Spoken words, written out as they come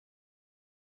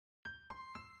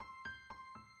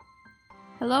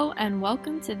Hello and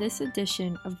welcome to this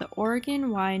edition of the Oregon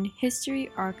Wine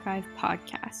History Archive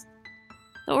podcast.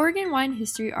 The Oregon Wine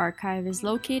History Archive is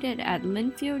located at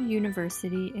Linfield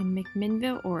University in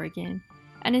McMinnville, Oregon,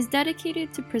 and is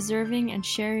dedicated to preserving and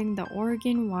sharing the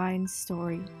Oregon wine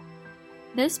story.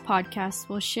 This podcast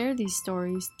will share these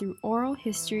stories through oral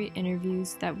history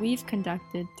interviews that we've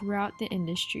conducted throughout the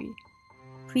industry.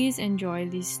 Please enjoy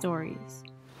these stories.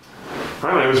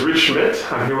 Hi, my name is Rich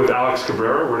Schmidt. I'm here with Alex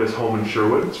Cabrera. We're at his home in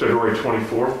Sherwood. It's February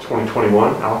 24th,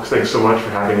 2021. Alex, thanks so much for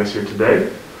having us here today.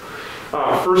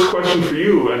 First question for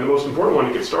you, and the most important one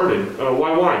to get started.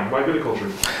 Why wine? Why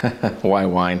viticulture? Why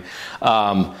wine?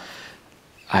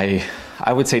 I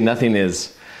would say nothing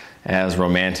is as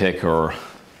romantic or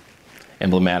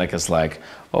emblematic as like,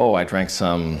 oh, I drank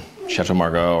some Chateau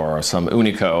Margaux or some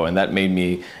Unico, and that made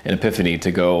me an epiphany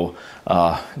to go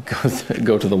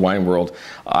to the wine world.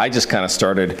 I just kind of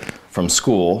started from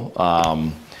school.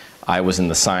 I was in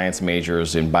the science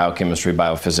majors in biochemistry,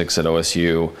 biophysics at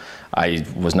OSU. I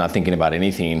was not thinking about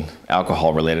anything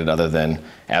alcohol related other than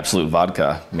Absolute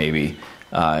vodka, maybe,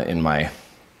 in my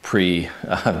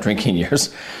pre-drinking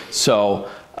years. So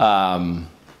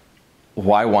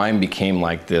why wine became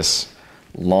like this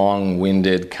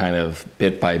long-winded kind of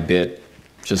bit by bit,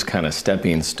 just kind of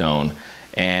stepping stone.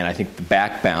 And I think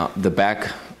the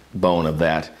backbone of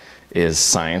that is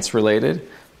science related,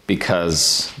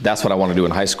 because that's what I wanted to do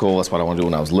in high school. That's what I wanted to do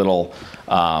when I was little.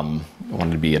 I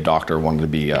wanted to be a doctor, wanted to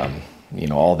be,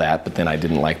 all that, but then I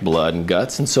didn't like blood and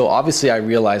guts. And so obviously I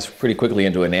realized pretty quickly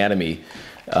into anatomy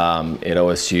at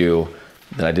OSU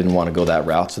that I didn't want to go that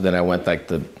route. So then I went like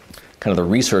the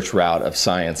research route of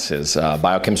sciences.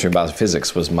 Biochemistry and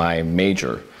biophysics was my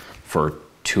major for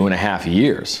 2.5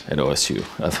 years at OSU,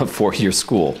 a 4-year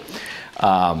school.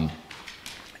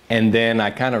 And then I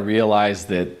kind of realized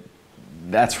that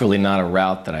that's really not a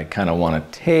route that I kind of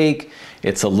want to take.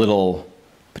 It's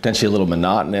potentially a little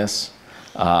monotonous.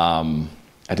 I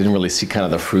didn't really see kind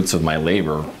of the fruits of my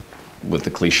labor with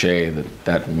the cliche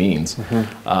that means.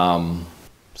 Mm-hmm.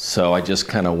 So I just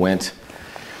kind of went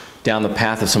down the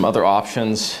path of some other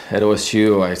options at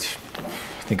OSU. I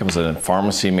think I was a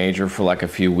pharmacy major for like a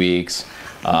few weeks.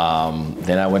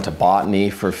 Then I went to botany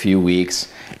for a few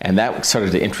weeks, and that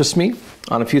started to interest me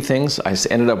on a few things. I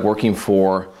ended up working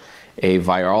for a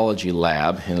virology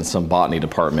lab in some botany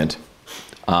department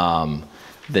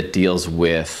that deals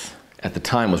with, at the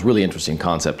time, was really interesting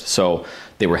concept. So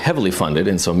they were heavily funded,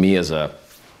 and so me as a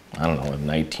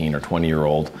 19 or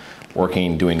 20-year-old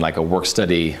doing like a work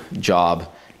study job,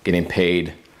 getting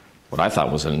paid what I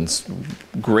thought was a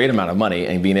great amount of money,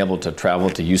 and being able to travel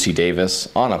to UC Davis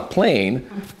on a plane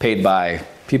paid by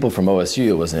people from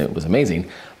OSU was amazing.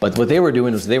 But what they were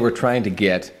doing was they were trying to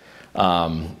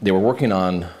they were working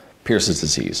on Pierce's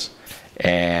disease.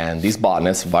 And these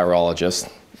botanists,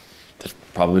 virologists, that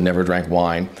probably never drank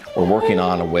wine, were working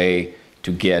on a way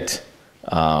to get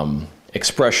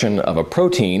expression of a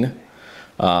protein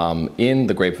in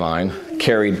the grapevine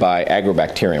carried by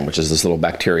agrobacterium, which is this little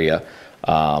bacteria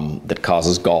that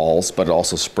causes galls, but it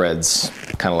also spreads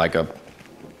kind of like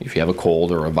if you have a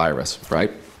cold or a virus,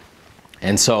 right?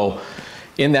 And so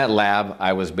in that lab,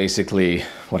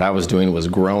 what I was doing was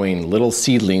growing little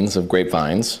seedlings of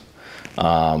grapevines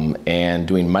and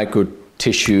doing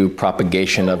micro-tissue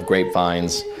propagation of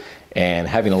grapevines and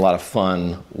having a lot of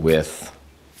fun with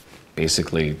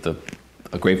basically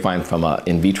a grapevine from an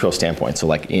in vitro standpoint, so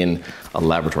like in a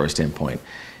laboratory standpoint.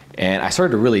 And I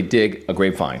started to really dig a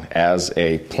grapevine as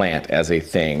a plant, as a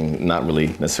thing, not really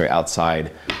necessarily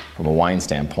outside from a wine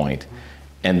standpoint.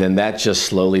 And then that just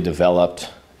slowly developed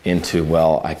into,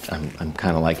 I'm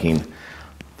kind of liking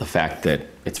the fact that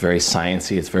it's very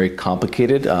sciencey, it's very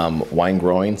complicated. Wine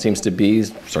growing seems to be.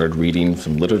 Started reading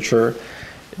some literature.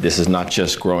 This is not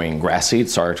just growing grass seed.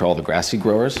 Sorry to all the grass seed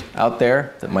growers out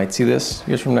there that might see this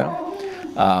years from now.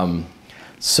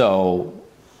 So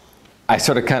I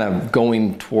started kind of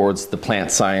going towards the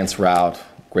plant science route,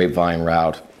 grapevine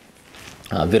route,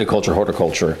 viticulture,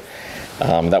 horticulture.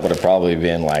 That would have probably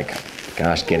been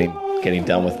getting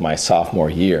done with my sophomore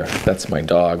year. That's my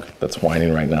dog that's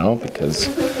whining right now because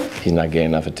he's not getting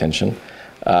enough attention.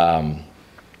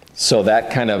 So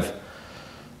that kind of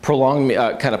prolonged me,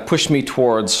 kind of pushed me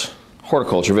towards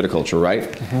horticulture, viticulture,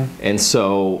 right? Mm-hmm. And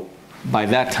so by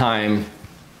that time,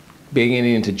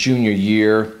 beginning into junior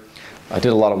year, I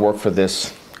did a lot of work for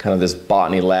this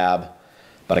botany lab,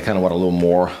 but I kind of want a little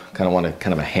more,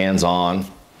 a hands-on,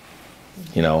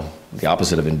 the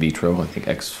opposite of in vitro, I think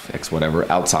X whatever,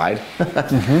 outside.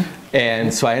 Mm-hmm.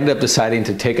 And so I ended up deciding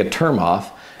to take a term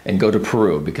off and go to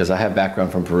Peru because I have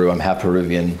background from Peru. I'm half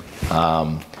Peruvian.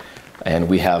 And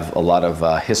we have a lot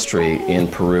of history in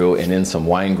Peru and in some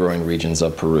wine growing regions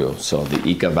of Peru. So the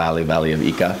Ica Valley, Valley of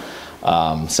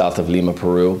Ica, south of Lima,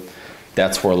 Peru.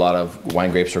 That's where a lot of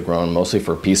wine grapes are grown, mostly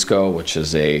for pisco, which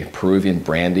is a Peruvian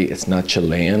brandy. It's not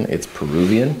Chilean, it's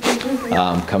Peruvian.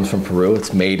 Comes from Peru.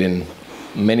 It's made in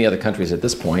many other countries at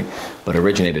this point, but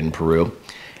originated in Peru.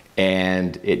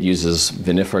 And it uses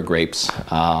vinifera grapes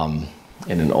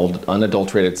in an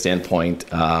unadulterated standpoint.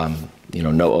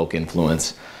 No oak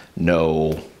influence,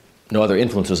 no other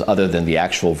influences other than the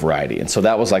actual variety. And so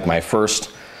that was like my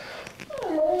first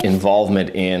involvement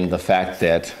in the fact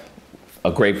that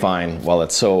a grapevine, while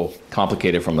it's so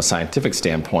complicated from a scientific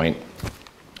standpoint,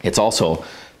 it's also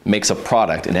makes a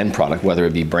product, an end product, whether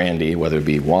it be brandy, whether it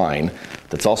be wine,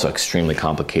 that's also extremely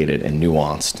complicated and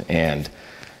nuanced.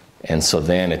 And so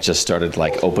then it just started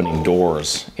like opening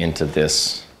doors into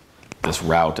this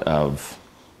route of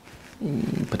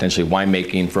potentially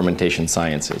winemaking, fermentation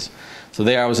sciences. So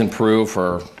there I was in Peru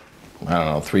for,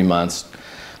 3 months,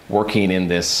 working in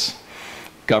this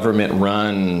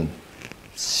government-run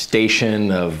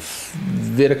station of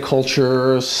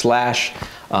viticulture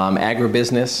 /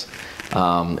 agribusiness.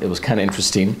 It was kind of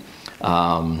interesting.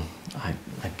 I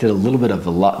did a little bit of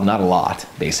not a lot,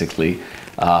 basically.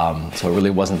 So it really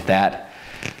wasn't that.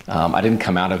 I didn't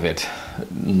come out of it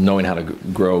knowing how to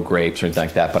grow grapes or anything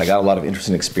like that, but I got a lot of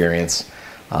interesting experience.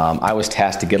 I was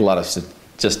tasked to get a lot of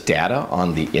just data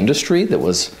on the industry that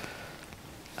was,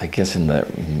 I guess, in the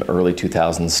early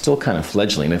 2000s, still kind of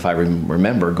fledgling. If I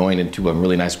remember going into a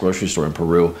really nice grocery store in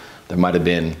Peru, there might have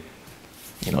been,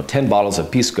 10 bottles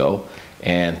of pisco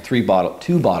and 2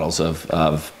 bottles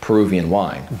of Peruvian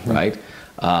wine, right?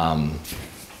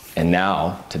 And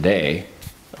now, today,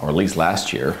 or at least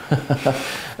last year,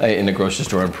 in the grocery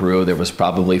store in Peru, there was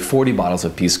probably 40 bottles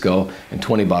of pisco and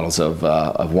 20 bottles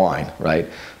of wine, right?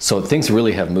 So things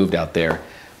really have moved out there.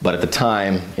 But at the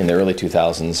time, in the early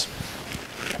 2000s,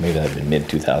 maybe that had been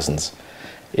mid-2000s,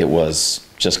 it was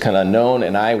just kind of unknown,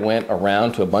 and I went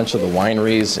around to a bunch of the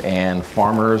wineries and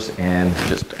farmers and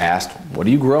just asked, what are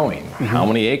you growing? How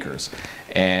many acres?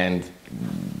 And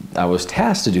I was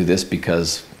tasked to do this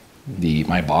because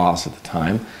my boss at the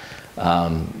time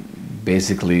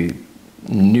basically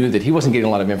knew that he wasn't getting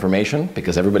a lot of information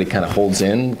because everybody kind of holds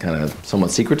in, kind of somewhat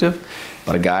secretive,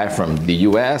 but a guy from the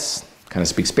US kind of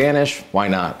speaks Spanish, why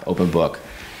not? Open book.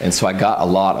 And so I got a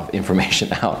lot of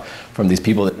information out from these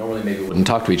people that normally maybe wouldn't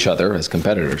talk to each other as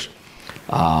competitors.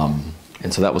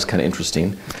 And so that was kind of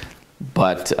interesting.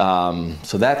 But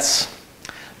so that's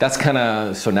kind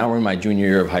of, so now we're in my junior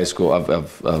year of high school,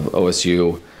 of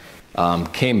OSU.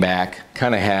 Came back,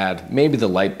 kind of had, maybe the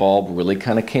light bulb really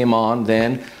kind of came on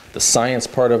then. The science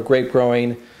part of grape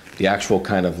growing, the actual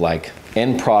kind of like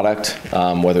end product,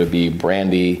 whether it be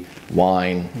brandy,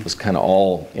 wine, was kind of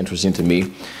all interesting to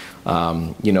me.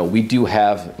 We do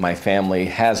have, my family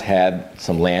has had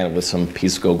some land with some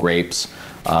pisco grapes,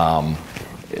 and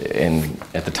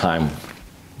at the time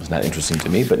it was not interesting to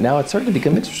me, but now it's starting to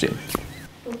become interesting.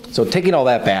 So taking all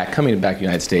that back, coming back to the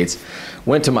United States,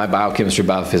 went to my biochemistry,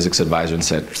 biophysics advisor and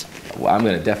said, well, I'm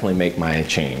going to definitely make my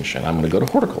change and I'm going to go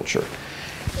to horticulture.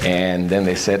 And then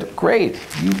they said, great,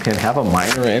 you can have a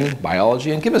minor in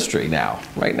biology and chemistry now,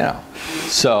 right now.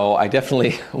 So I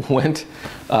definitely went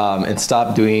and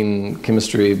stopped doing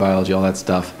chemistry, biology, all that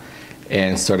stuff,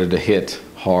 and started to hit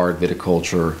hard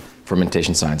viticulture,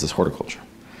 fermentation sciences, horticulture.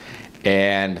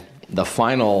 And the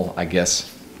final, I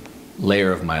guess,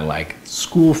 layer of my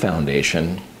school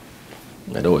foundation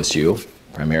at OSU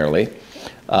primarily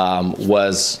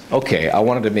was, okay, I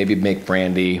wanted to maybe make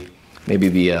brandy, maybe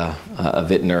be a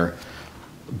vintner,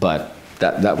 but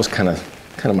that was kind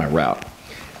of my route.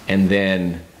 And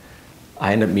then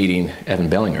I ended up meeting Evan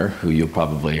Bellinger, who you'll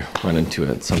probably run into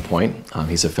at some point.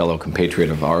 He's a fellow compatriot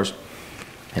of ours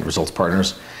at Results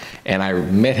Partners. And I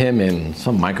met him in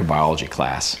some microbiology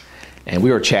class. And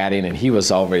we were chatting, and he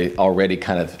was already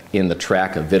kind of in the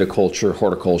track of viticulture,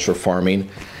 horticulture, farming.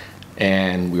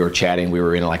 And we were chatting. We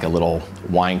were in like a little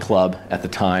wine club at the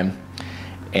time.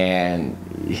 And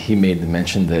he made the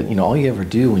mention that, all you ever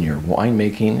do when you're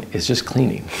winemaking is just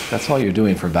cleaning. That's all you're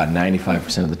doing for about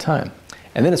 95% of the time.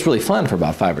 And then it's really fun for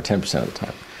about 5 or 10% of the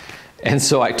time. And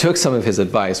so I took some of his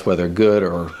advice, whether good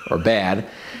or bad,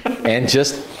 and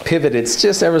just pivoted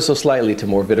just ever so slightly to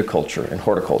more viticulture and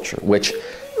horticulture, which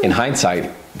in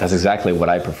hindsight, that's exactly what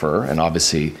I prefer. And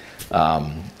obviously,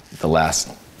 the last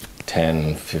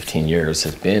 10, 15 years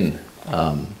has been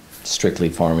strictly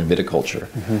farm and viticulture.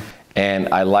 Mm-hmm. And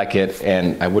I like it,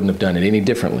 and I wouldn't have done it any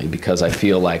differently because I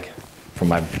feel like, from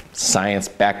my science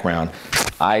background,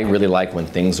 I really like when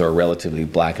things are relatively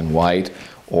black and white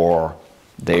or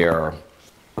they are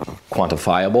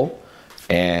quantifiable.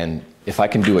 And if I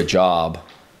can do a job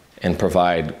and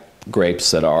provide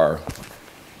grapes that are,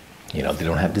 they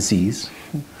don't have disease,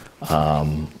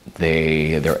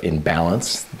 they're in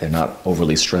balance, they're not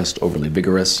overly stressed, overly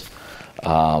vigorous,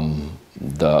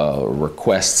 the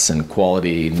requests and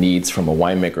quality needs from a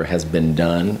winemaker has been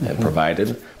done and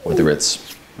provided, whether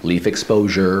it's leaf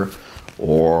exposure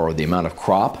or the amount of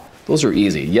crop, those are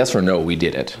easy. Yes or no, we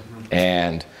did it.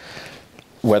 And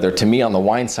whether, to me, on the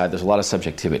wine side, there's a lot of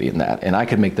subjectivity in that. And I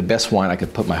could make the best wine, I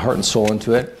could put my heart and soul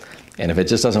into it. And if it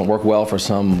just doesn't work well for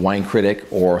some wine critic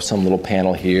or some little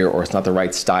panel here, or it's not the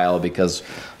right style because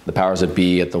the powers that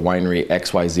be at the winery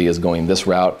XYZ is going this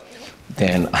route,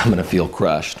 then I'm going to feel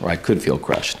crushed, or I could feel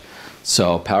crushed.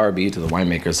 So power be to the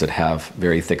winemakers that have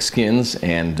very thick skins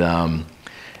and an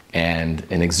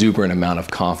exuberant amount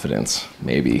of confidence,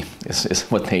 maybe, is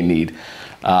what they need.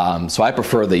 So I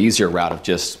prefer the easier route of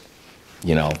just,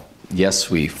 yes,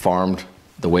 we farmed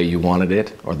the way you wanted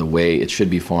it, or the way it should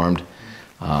be farmed,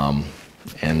 and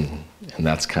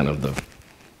that's kind of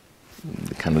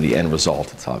the end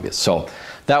result. It's obvious. So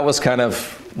that was kind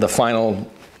of the final,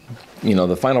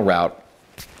 the final route.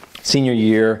 Senior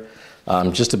year,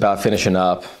 just about finishing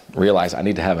up, realized I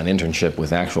need to have an internship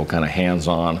with actual kind of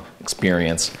hands-on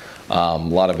experience. A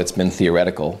lot of it's been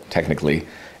theoretical, technically,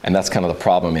 and that's kind of the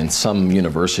problem in some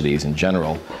universities in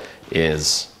general,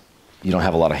 is you don't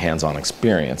have a lot of hands-on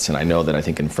experience. And I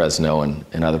think in Fresno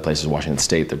and other places, Washington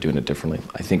State, they're doing it differently.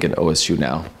 I think in OSU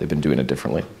now, they've been doing it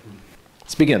differently.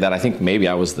 Speaking of that, I think maybe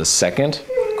I was the second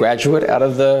graduate out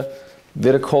of the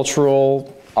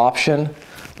viticultural option.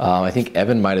 I think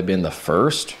Evan might have been the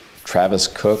first, Travis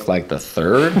Cook like the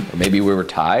third, or maybe we were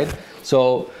tied.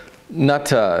 So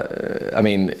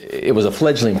it was a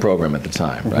fledgling program at the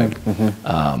time, right?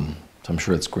 So I'm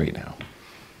sure it's great now.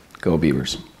 Go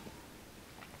Beavers.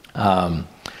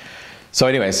 So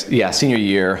anyways, yeah, senior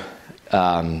year,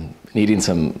 needing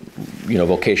some,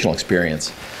 vocational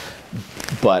experience,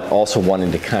 but also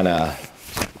wanting to kind of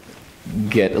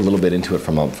get a little bit into it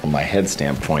from my head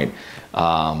standpoint.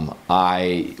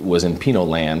 I was in Pinot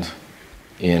land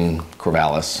in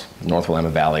Corvallis, North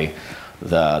Willamette Valley.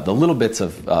 The little bits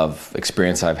of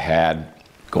experience I've had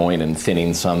going and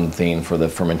thinning something for the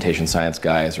fermentation science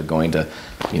guys, or going to,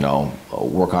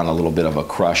 work on a little bit of a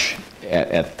crush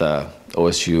at the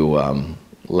OSU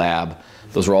lab,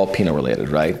 those were all Pinot related,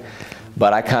 right?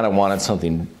 But I kind of wanted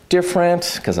something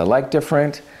different because I like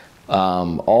different.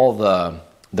 All the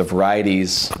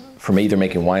varieties from either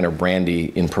making wine or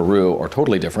brandy in Peru are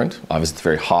totally different. Obviously, it's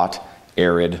very hot,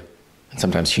 arid, and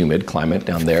sometimes humid climate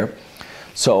down there.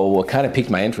 So what kind of piqued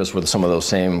my interest were some of those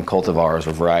same cultivars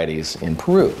or varieties in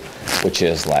Peru, which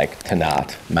is like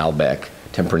Tannat, Malbec,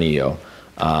 Tempranillo,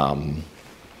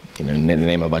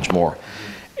 name a bunch more.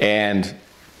 And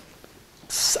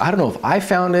I don't know if I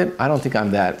found it. I don't think I'm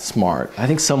that smart. I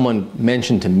think someone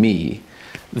mentioned to me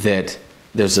that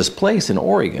there's this place in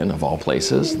Oregon, of all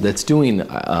places, that's doing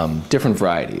different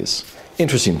varieties,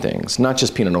 interesting things, not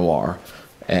just Pinot Noir,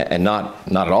 and not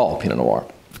at all Pinot Noir.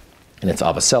 And it's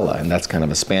Avicella, and that's kind of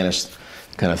a Spanish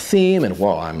kind of theme, and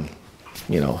well, I'm,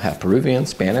 half Peruvian,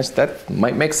 Spanish, that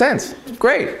might make sense.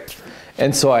 Great.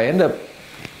 And so I end up,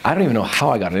 I don't even know how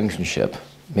I got an internship.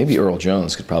 Maybe Earl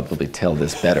Jones could probably tell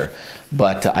this better.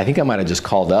 But I think I might have just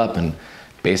called up and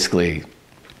basically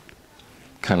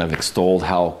kind of extolled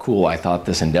how cool I thought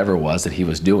this endeavor was that he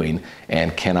was doing,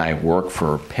 and can I work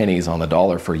for pennies on the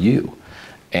dollar for you?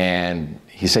 And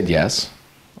he said yes.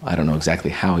 I don't know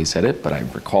exactly how he said it, but I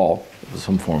recall it was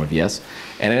some form of yes.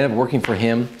 And I ended up working for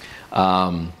him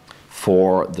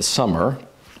for the summer.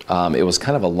 It was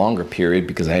kind of a longer period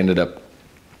because I ended up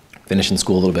finishing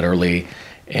school a little bit early,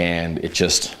 and it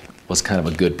just was kind of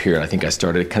a good period. I think I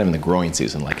started kind of in the growing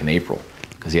season, like in April,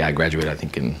 because I graduated, I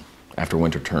think, after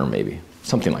winter term, maybe,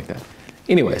 something like that.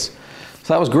 Anyways,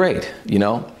 so that was great,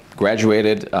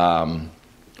 graduated,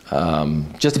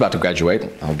 just about to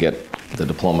graduate. I'll get the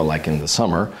diploma like in the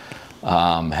summer.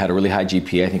 Had a really high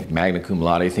GPA, I think magna cum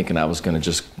laude, thinking I was going to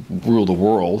just rule the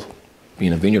world,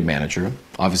 being a vineyard manager.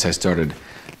 Obviously, I started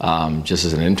just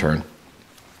as an intern.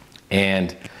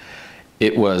 And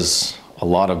it was a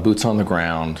lot of boots on the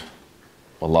ground,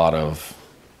 a lot of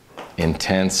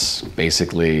intense,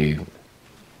 basically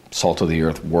salt of the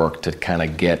earth work to kind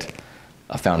of get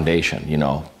a foundation,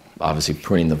 obviously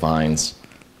pruning the vines,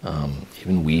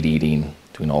 even weed eating,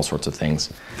 doing all sorts of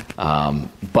things.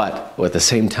 But at the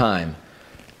same time,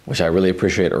 which I really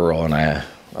appreciate Earl, and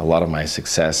a lot of my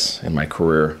success in my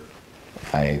career,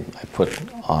 I put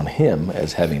on him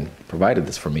as having provided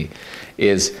this for me,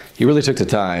 is he really took the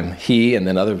time, he and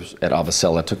then others at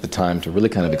Avicella took the time to really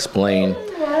kind of explain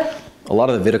a lot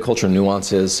of the viticulture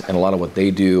nuances and a lot of what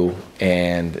they do,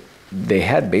 and they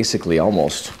had basically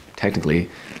almost technically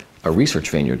a research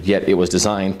vineyard, yet it was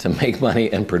designed to make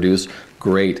money and produce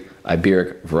great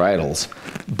Iberic varietals.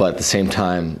 But at the same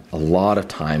time, a lot of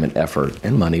time and effort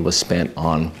and money was spent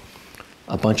on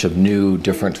a bunch of new,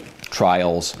 different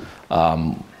trials,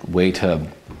 way to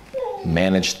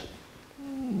manage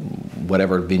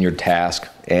whatever vineyard task,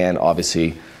 and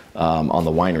obviously on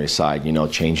the winery side,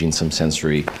 changing some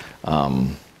sensory,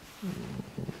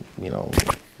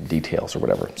 details or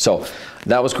whatever. So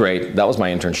that was great. That was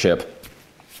my internship.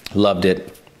 Loved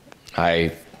it.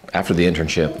 After the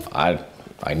internship,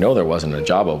 I know there wasn't a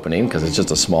job opening because it's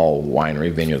just a small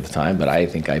winery vineyard at the time, but I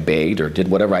think I begged or did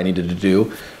whatever I needed to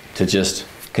do to just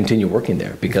continue working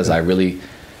there, because I really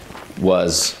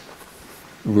was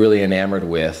enamored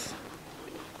with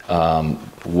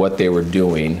what they were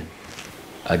doing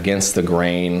against the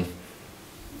grain,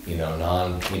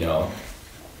 non-Pinot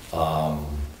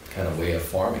kind of way of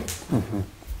farming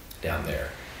down there.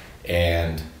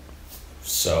 And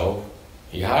so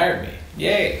he hired me.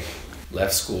 Yay!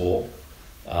 Left school.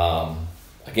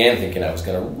 Again, thinking I was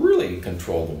going to really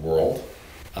control the world.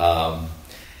 And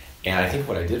I think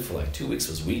what I did for like 2 weeks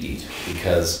was weed eat,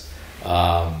 because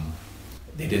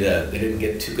they didn't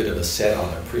get too good of a set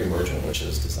on their pre-emergent, which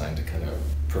is designed to kind of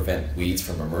prevent weeds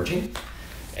from emerging.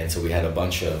 And so we had a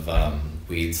bunch of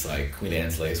weeds like Queen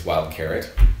Anne's lace, wild carrot,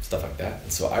 stuff like that.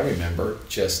 And so I remember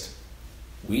just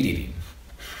weed eating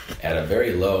at a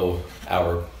very low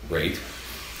hour rate.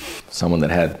 Someone that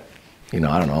had,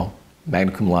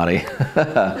 magna cum laude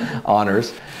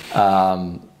honors,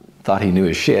 thought he knew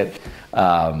his shit.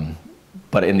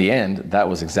 But in the end, that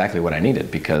was exactly what I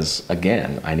needed, because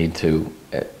again, I need to,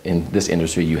 in this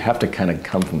industry, you have to kind of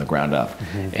come from the ground up.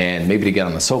 And maybe to get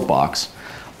on the soapbox,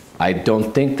 I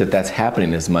don't think that that's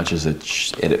happening as much as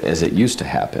it used to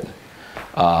happen.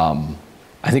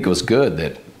 I think it was good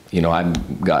that, I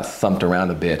got thumped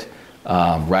around a bit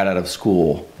right out of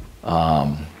school,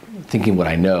 thinking what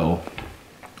I know,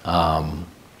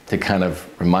 to kind of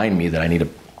remind me that I need a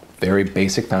very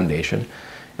basic foundation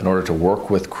in order to work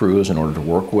with crews, in order to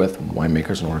work with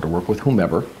winemakers, in order to work with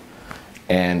whomever,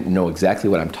 and know exactly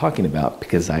what I'm talking about,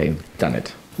 because I've done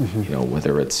it.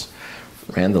 Whether it's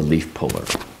ran the leaf puller,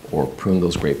 or pruned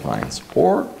those grapevines,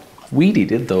 or weed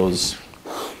eated those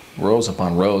rows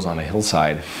upon rows on a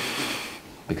hillside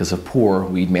because of poor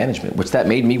weed management, which that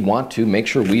made me want to make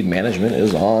sure weed management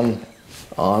is on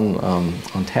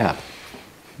tap.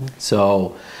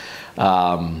 So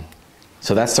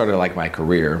that started like my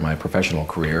career, my professional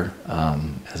career,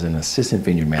 as an assistant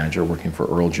vineyard manager working for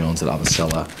Earl Jones at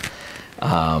Avicella.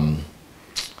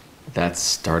 That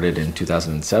started in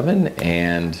 2007,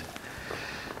 and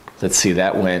let's see,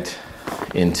 that went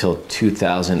until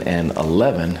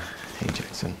 2011. Hey,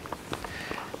 Jackson.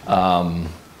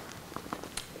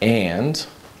 And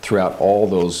throughout all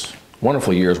those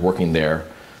wonderful years working there,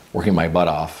 working my butt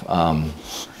off,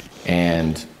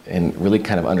 and really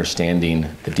kind of understanding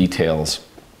the details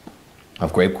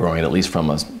of grape growing, at least from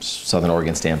a Southern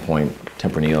Oregon standpoint,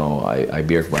 Tempranillo,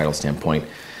 Iberic varietal standpoint,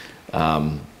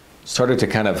 started to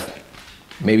kind of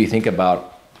maybe think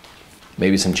about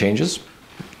maybe some changes.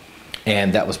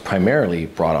 And that was primarily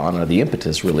brought on, or the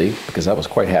impetus really, because I was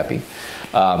quite happy,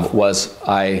 was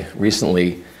I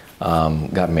recently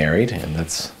got married, and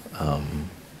that's a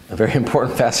very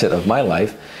important facet of my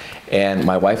life. And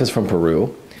my wife is from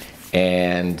Peru,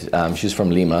 and she's from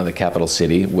Lima, the capital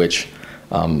city, which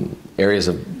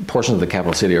portions of the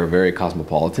capital city are very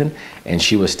cosmopolitan, and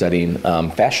she was studying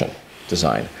fashion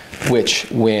design,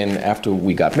 which after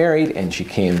we got married and she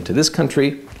came to this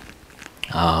country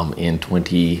in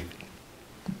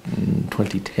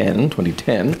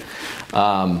 2010,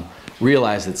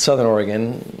 realized that Southern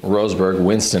Oregon, Roseburg,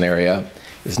 Winston area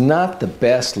is not the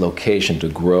best location to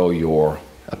grow your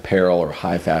apparel or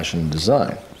high fashion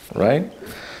design, right?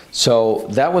 So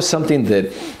that was something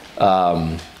that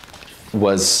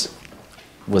was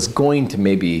going to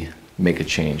maybe make a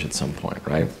change at some point,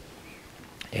 right?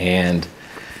 And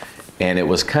it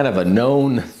was kind of a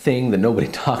known thing that nobody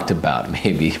talked about,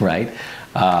 maybe, right?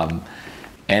 And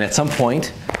at some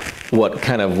point, what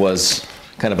kind of was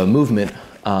kind of a movement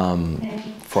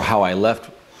for how I left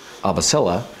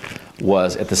Avicella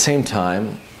was, at the same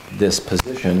time, this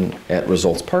position at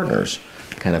Results Partners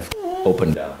kind of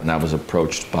opened up, and I was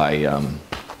approached by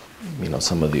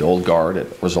some of the old guard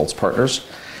at Results Partners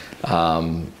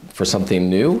for something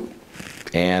new,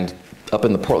 and up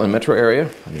in the Portland metro area,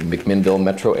 McMinnville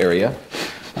metro area,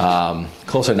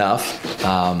 close enough.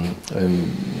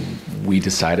 We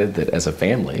decided that as a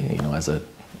family,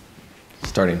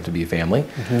 starting to be a family,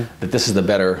 that this is the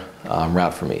better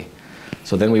route for me.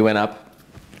 So then we went up,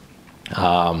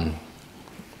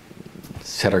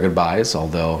 said our goodbyes,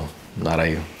 although not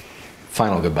a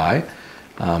final goodbye,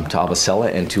 to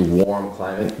Albacella and to warm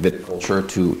climate viticulture,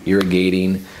 to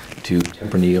irrigating, to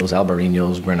Tempranillos,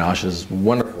 Albareños, Grenaches,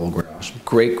 wonderful Grenache,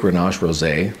 great Grenache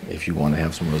Rosé, if you want to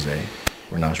have some Rosé,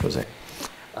 Grenache Rosé.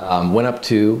 Went up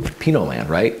to Pinot land,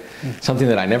 right? Something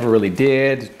that I never really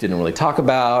didn't really talk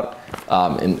about,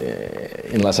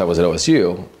 unless I was at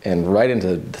OSU, and right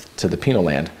into the Pinot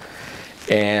land,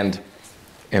 and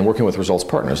working with Results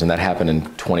Partners, and that happened in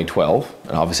 2012,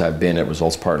 and obviously I've been at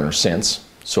Results Partners since,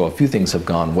 so a few things have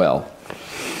gone well.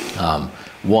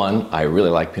 One, I really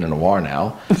like Pinot Noir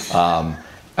now.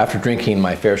 After drinking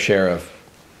my fair share of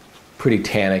pretty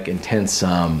tannic, intense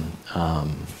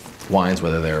wines,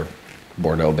 whether they're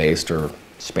Bordeaux-based or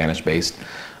Spanish-based,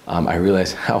 I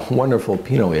realized how wonderful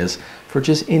Pinot is for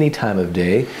just any time of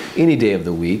day, any day of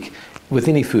the week, with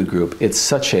any food group. It's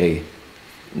such a,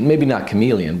 maybe not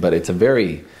chameleon, but it's a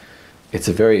very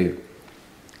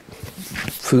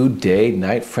food, day,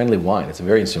 night friendly wine. It's a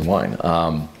very interesting wine.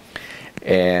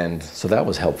 And so that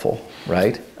was helpful,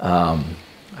 right? I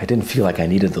didn't feel like I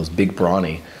needed those big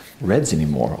brawny reds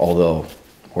anymore, although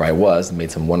where I was,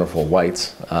 made some wonderful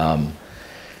whites.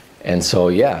 And so,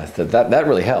 yeah, that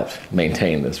really helped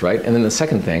maintain this, right? And then the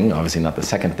second thing, obviously not the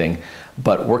second thing,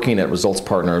 but working at Results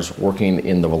Partners, working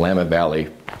in the Willamette Valley,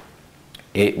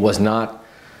 it was not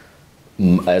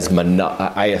as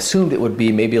I assumed it would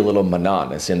be maybe a little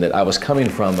monotonous in that I was coming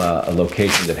from a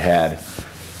location that had,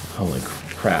 holy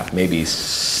crap, maybe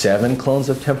 7 clones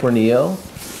of Tempranillo.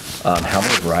 How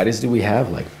many varieties do we have?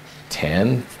 Like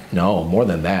 10? No, more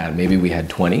than that. Maybe we had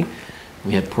 20.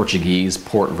 We had Portuguese,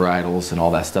 port varietals, and all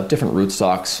that stuff, different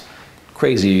rootstocks,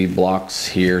 crazy blocks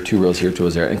here, 2 rows here, 2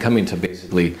 rows there, and coming to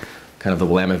basically kind of the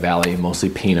Willamette Valley, mostly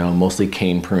Pinot, mostly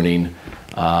cane pruning,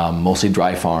 mostly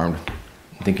dry farmed,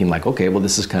 thinking like, okay, well,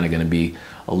 this is kind of going to be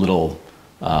a little,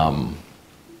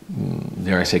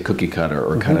 dare I say, cookie cutter,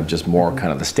 or kind of just more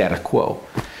kind of the status quo.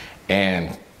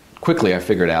 And quickly I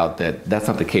figured out that that's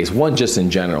not the case. One, just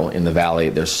in general, in the valley,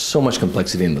 there's so much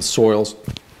complexity in the soils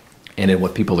and in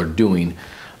what people are doing,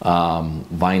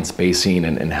 vine spacing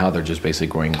and how they're just basically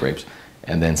growing grapes.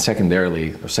 And then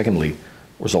secondly,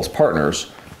 Results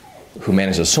Partners, who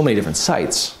manages so many different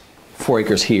sites, 4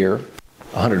 acres here,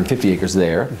 150 acres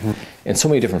there, and so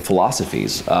many different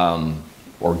philosophies,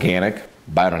 organic,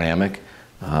 biodynamic.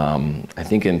 I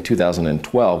think in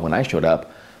 2012, when I showed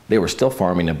up, they were still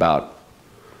farming about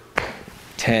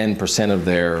 10% of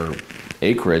their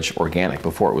acreage organic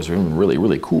before it was really,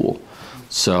 really cool.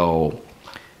 So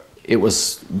it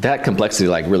was, that complexity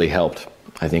like really helped,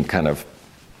 I think, kind of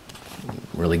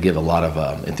really give a lot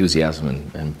of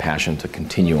enthusiasm and passion to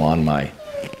continue on my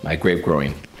grape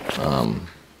growing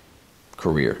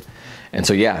career. And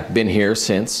so, yeah, been here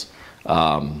since.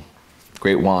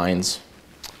 Great wines,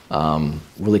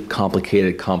 really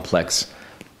complicated, complex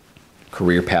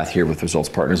career path here with Results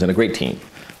Partners, and a great team.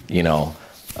 You know,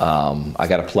 I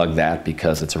got to plug that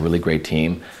because it's a really great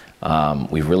team.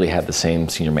 We've really had the same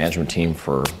senior management team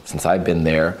since I've been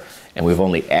there, and we've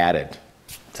only added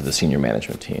to the senior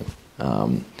management team,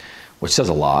 which says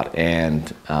a lot.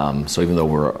 And so even though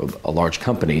we're a large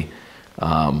company,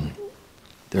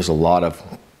 there's a lot of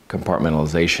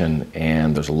compartmentalization,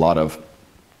 and there's a lot of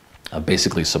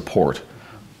basically support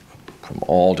from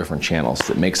all different channels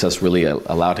that makes us really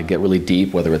allowed to get really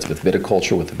deep, whether it's with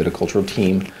viticulture, with the viticultural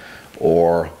team,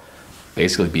 or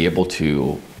basically be able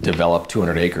to develop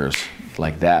 200 acres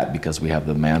like that because we have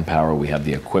the manpower, we have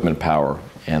the equipment power,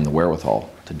 and the wherewithal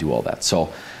to do all that.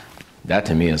 So that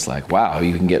to me is like, wow,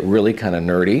 you can get really kind of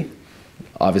nerdy,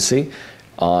 obviously,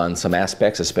 on some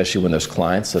aspects, especially when there's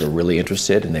clients that are really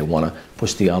interested and they want to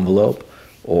push the envelope,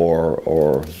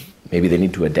 or maybe they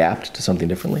need to adapt to something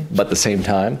differently. But at the same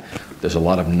time, there's a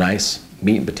lot of nice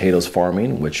meat and potatoes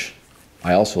farming, which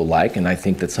I also like, and I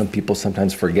think that some people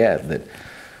sometimes forget that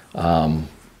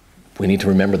we need to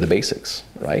remember the basics,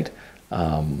 right?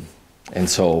 And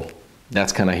so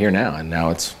that's kind of here now, and now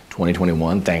it's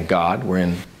 2021. Thank God we're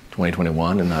in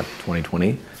 2021 and not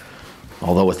 2020.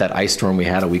 Although with that ice storm we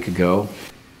had a week ago,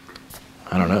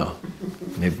 I don't know.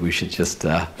 Maybe we should just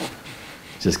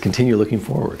continue looking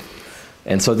forward.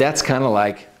 And so that's kind of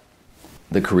like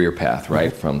the career path,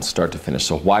 right, from start to finish.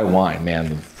 So why wine?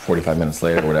 Man, 45 minutes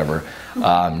later or whatever.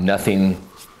 Nothing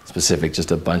specific,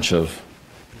 just a bunch of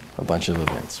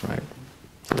events, right?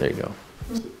 So there you go.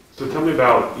 So tell me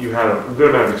about, you had a good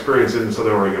amount of experience in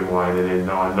Southern Oregon wine and in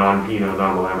non-Pinot,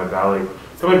 non-Willamette Valley.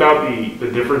 Tell me about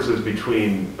the differences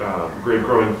between grape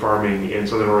growing farming in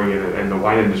Southern Oregon and the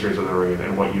wine industry in Southern Oregon,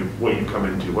 and what you come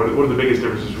into. What are the biggest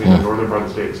differences between the northern part of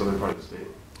the state and the southern part of the state?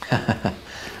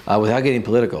 Without getting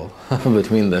political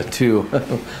between the two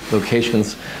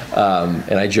locations,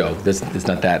 and I joke, it's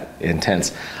not that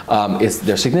intense.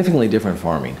 They're significantly different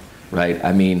farming, right?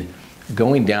 I mean,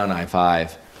 going down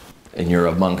I-5 and you're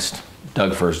amongst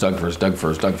Doug firs,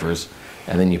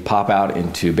 and then you pop out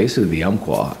into basically the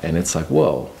Umpqua, and it's like,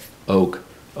 whoa, oak,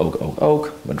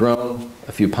 madrone,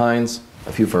 a few pines,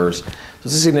 a few firs. So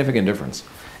it's a significant difference.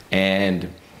 And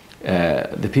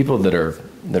the people that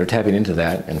are tapping into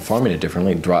that and farming it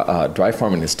differently, dry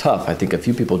farming is tough. I think a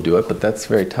few people do it, but that's a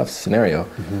very tough scenario.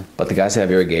 Mm-hmm. But the guys that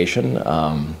have irrigation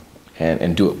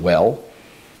and do it well,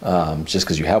 just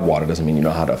because you have water doesn't mean you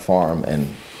know how to farm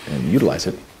and utilize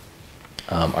it,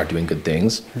 are doing good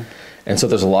things. Mm-hmm. And so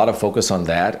there's a lot of focus on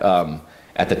that.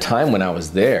 At the time when I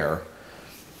was there,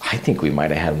 I think we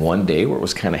might have had one day where it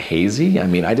was kind of hazy. I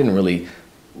mean, I didn't really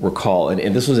recall,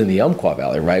 and this was in the Umpqua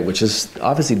Valley, right, which is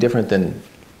obviously different than,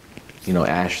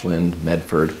 Ashland,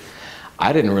 Medford.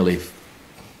 I didn't really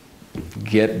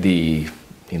get the,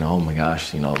 oh my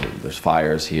gosh, there's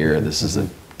fires here, this is a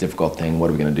difficult thing, what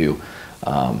are we going to do?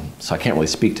 So I can't really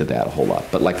speak to that a whole lot.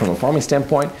 But like from a farming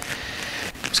standpoint,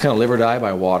 it's kind of live or die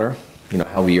by water.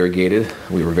 How we irrigated.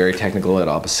 We were very technical at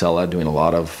Opacella, doing a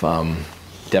lot of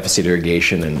deficit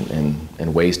irrigation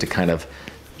and ways to kind of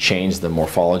change the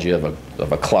morphology of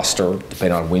a cluster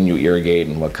depending on when you irrigate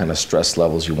and what kind of stress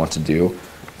levels you want to do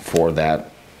for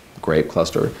that grape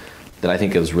cluster. That I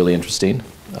think is really interesting.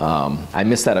 I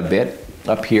miss that a bit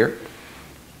up here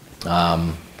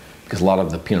because a lot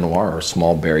of the Pinot Noir are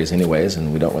small berries anyways,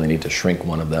 and we don't really need to shrink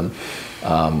one of them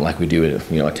like we do at a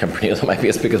Tempranillo that might be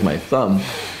as big as my thumb.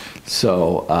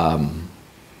 So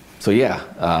yeah,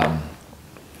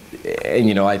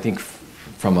 and I think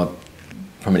from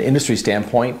an industry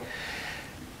standpoint,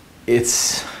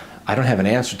 I don't have an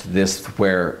answer to this.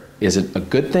 Where is it a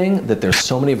good thing that there's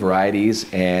so many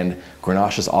varieties and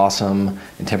Grenache is awesome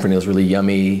and Tempranillo is really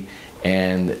yummy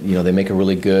and they make a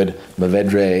really good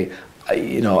Mourvedre?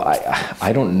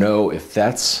 I don't know if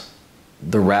that's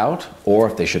the route or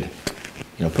if they should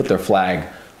put their flag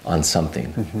on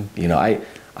something. Mm-hmm.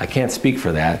 I can't speak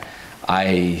for that.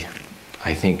 I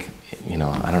think,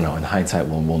 I don't know, in hindsight,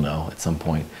 we'll know at some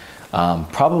point.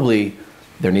 Probably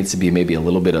there needs to be maybe a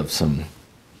little bit of some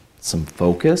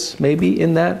focus maybe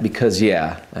in that because,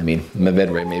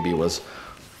 Mourvedre maybe was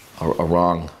a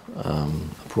wrong, a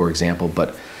poor example,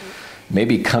 but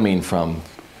maybe coming from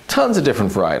tons of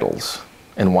different varietals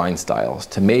and wine styles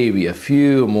to maybe a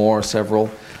few more, several,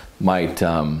 might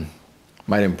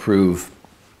improve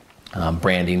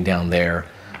branding down there.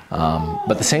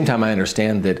 But at the same time, I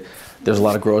understand that there's a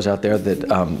lot of growers out there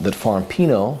that farm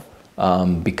Pinot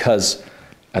because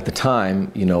at the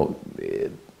time,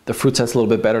 the fruit set's a little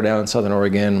bit better down in Southern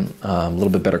Oregon, a little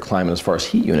bit better climate as far as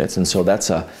heat units, and so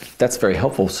that's very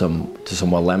helpful to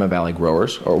some Willamette Valley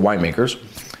growers or winemakers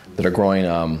that are growing,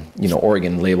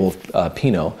 Oregon labeled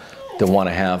Pinot that want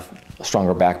to have a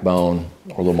stronger backbone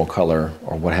or a little more color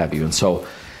or what have you. And so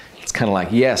it's kind of like,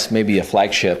 yes, maybe a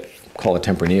flagship, call it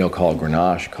Tempranillo, call it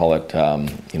Grenache, call it,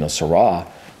 Syrah.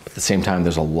 But at the same time,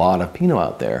 there's a lot of Pinot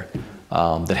out there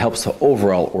that helps the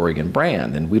overall Oregon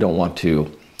brand. And we don't want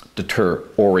to deter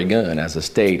Oregon as a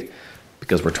state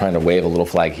because we're trying to wave a little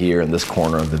flag here in this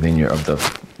corner of the vineyard of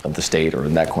the state or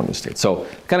in that corner of the state. So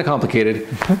kind of complicated,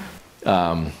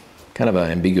 kind of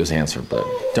an ambiguous answer, but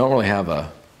don't really have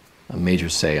a major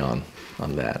say on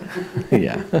that.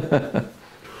 Yeah.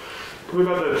 Tell me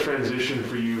about the transition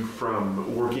for you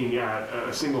from working at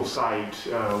a single site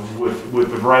with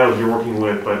the varietals you're working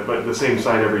with, but the same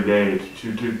site every day,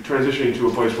 to transitioning to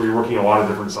a place where you're working a lot of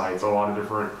different sites, a lot of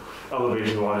different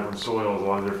elevations, a lot of different soils, a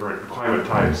lot of different climate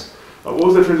types. What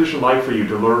was that transition like for you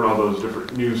to learn all those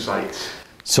different new sites?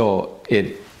 So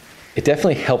it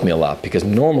definitely helped me a lot because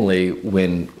normally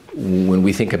when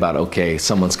we think about, okay,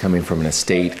 someone's coming from an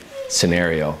estate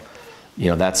scenario,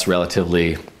 that's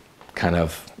relatively kind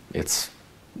of,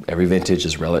 every vintage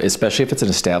is relative, especially if it's an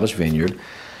established vineyard.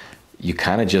 You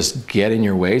kind of just get in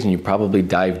your ways and you probably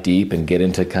dive deep and get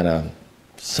into kind of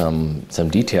some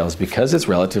details because it's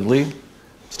relatively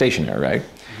stationary, right?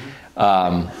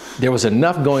 Mm-hmm. There was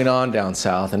enough going on down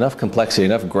south, enough complexity,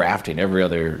 enough grafting every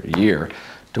other year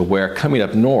to where coming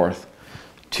up north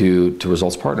to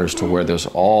Results Partners to where there's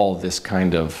all this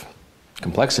kind of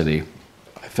complexity,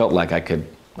 I felt like I could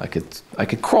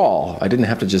crawl. I didn't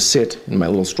have to just sit in my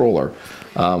little stroller.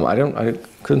 I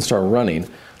couldn't start running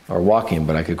or walking,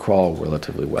 but I could crawl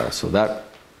relatively well. So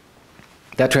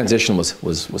that transition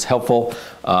was helpful.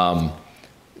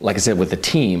 Like I said, with the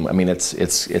team, I mean,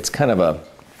 it's kind of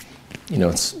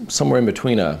it's somewhere in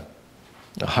between a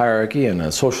a hierarchy and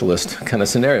a socialist kind of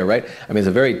scenario, right? I mean, it's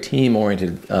a very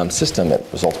team-oriented system at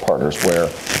Results Partners where,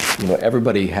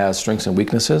 everybody has strengths and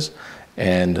weaknesses,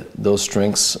 and those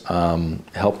strengths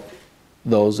help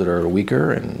those that are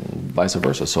weaker and vice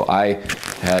versa. So I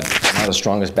had not the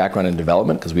strongest background in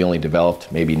development because we only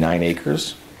developed maybe 9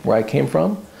 acres where I came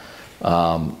from.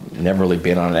 Never really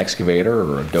been on an excavator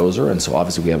or a dozer, and so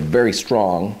obviously we have a very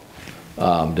strong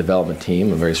development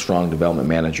team, a very strong development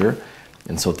manager.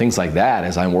 And so things like that,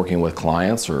 as I'm working with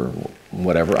clients or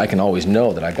whatever, I can always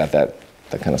know that I got that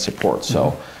kind of support.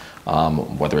 So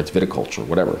whether it's viticulture,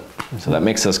 whatever. So that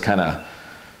makes us kind of,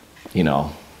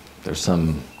 there's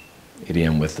some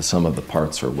idiom with the sum of the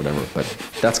parts or whatever, but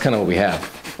that's kind of what we have,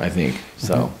 I think.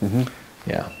 So,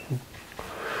 yeah.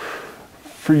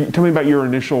 Tell me about your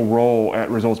initial role at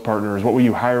Results Partners. What were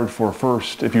you hired for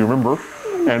first, if you remember?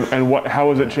 And how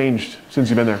has it changed since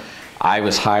you've been there? I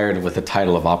was hired with the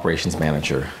title of operations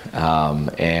manager,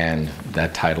 and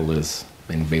that title has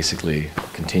been basically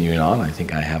continuing on. I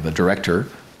think I have a director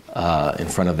in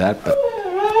front of that, but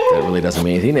that really doesn't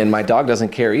mean anything. And my dog doesn't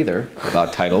care either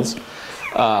about titles.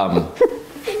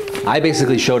 I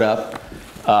basically showed up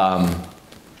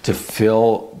to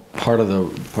fill part of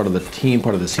the team,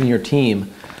 part of the senior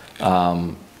team,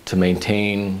 to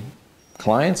maintain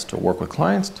clients, to work with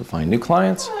clients, to find new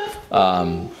clients,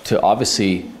 to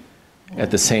obviously at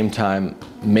the same time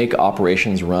make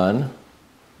operations run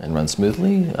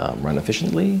smoothly, run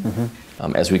efficiently.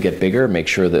 As we get bigger, make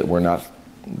sure that we're not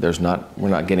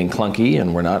getting clunky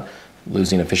and we're not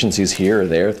losing efficiencies here or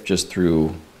there just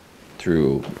through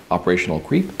operational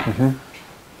creep.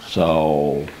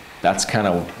 So that's kind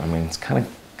of, it's kind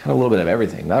of a little bit of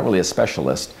everything. Not really a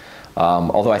specialist,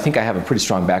 although I think I have a pretty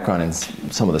strong background in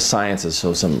some of the sciences.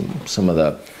 So some of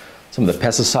the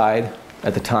pesticide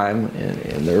at the time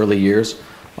in the early years,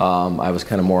 I was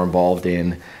kind of more involved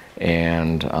in,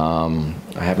 and I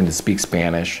happened to speak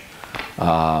Spanish.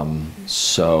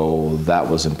 So that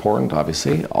was important,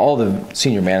 obviously. All the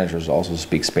senior managers also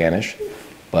speak Spanish,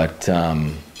 but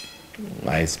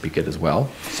I speak it as well.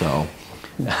 So,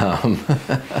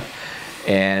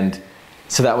 and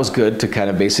so that was good to kind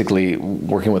of basically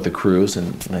working with the crews.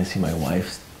 And I see my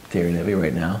wife staring at me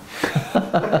right now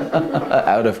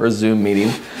out of her Zoom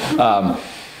meeting.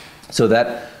 So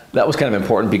that was kind of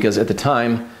important because at the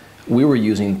time we were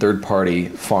using third-party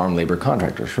farm labor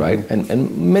contractors, right?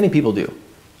 And many people do.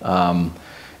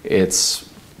 It's,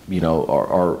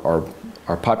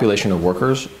 our population of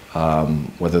workers,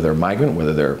 whether they're migrant,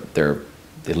 whether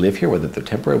they live here, whether they're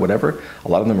temporary, whatever, a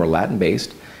lot of them are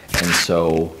Latin-based. And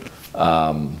so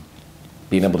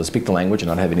being able to speak the language and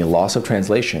not have any loss of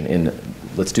translation in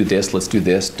let's do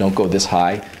this, don't go this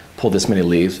high, pull this many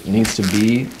leaves, needs to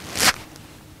be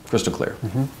crystal clear.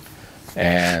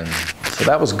 And so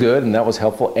that was good and that was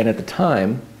helpful. And at the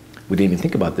time, we didn't even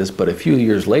think about this, but a few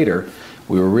years later,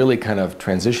 we were really kind of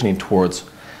transitioning towards,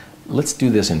 let's do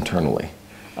this internally.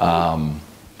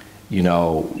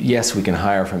 Yes, we can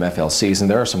hire from FLCs, and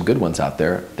there are some good ones out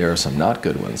there. There are some not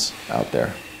good ones out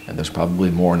there, and there's probably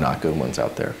more not good ones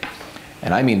out there.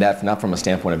 And I mean that not from a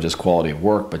standpoint of just quality of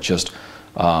work, but just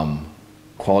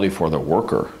quality for the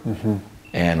worker,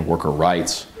 and worker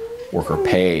rights, worker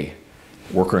pay,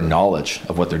 worker knowledge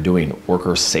of what they're doing,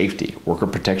 worker safety, worker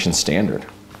protection standard.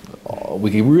 We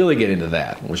can really get into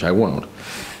that, which I won't.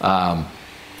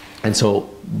 And so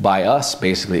by us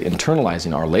basically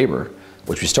internalizing our labor,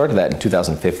 which we started that in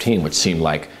 2015, which seemed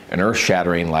like an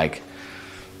earth-shattering,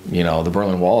 the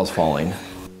Berlin Wall is falling.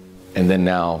 And then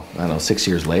now, 6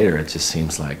 years later, it just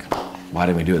seems like, why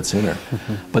didn't we do it sooner?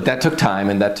 But that took time,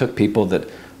 and that took people that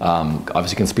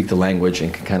obviously can speak the language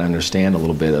and can kind of understand a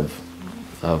little bit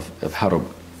of how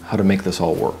to make this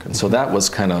all work. And so that was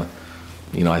kind of,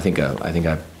 I think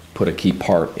I put a key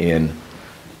part in,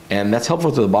 and that's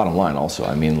helpful to the bottom line also.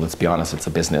 Let's be honest, it's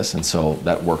a business, and so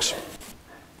that works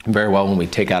very well when we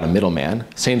take out a middleman.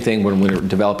 Same thing when we're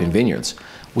developing vineyards.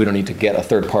 We don't need to get a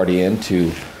third party in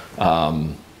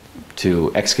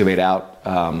to excavate out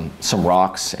some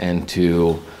rocks and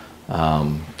to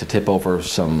tip over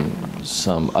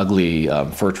some ugly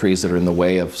fir trees that are in the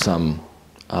way of some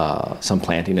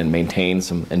planting and maintain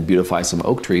and beautify some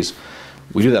oak trees.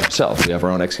 We do that ourselves. We have our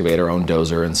own excavator, our own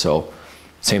dozer, and so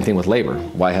same thing with labor.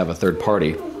 Why have a third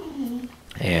party?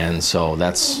 And so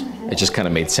it just kind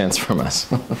of made sense from us.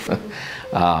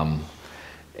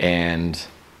 And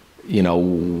we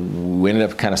ended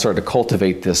up kind of starting to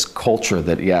cultivate this culture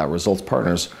that, Results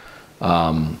Partners,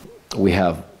 we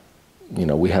have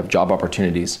job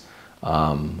opportunities,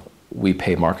 we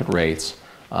pay market rates,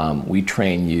 we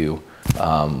train you,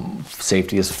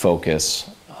 safety is focus.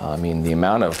 The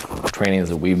amount of trainings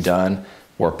that we've done,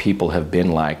 where people have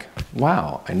been like,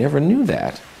 wow, I never knew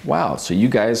that. Wow, so you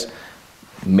guys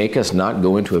make us not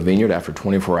go into a vineyard after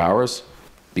 24 hours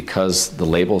because the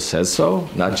label says so,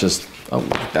 not just, oh,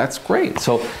 that's great.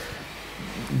 So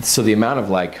the amount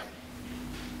of like,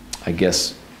 I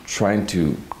guess, trying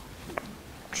to,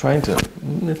 it's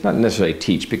not necessarily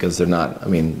teach because they're not, I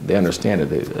mean, they understand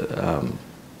it, a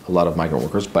lot of migrant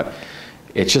workers, but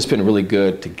it's just been really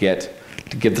good to get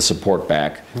the support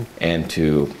back and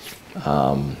to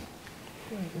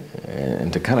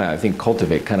kind of, I think,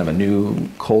 cultivate kind of a new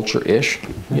culture-ish,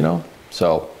 you know?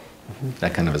 So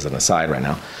that kind of is an aside right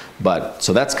now. But,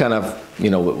 so that's kind of, you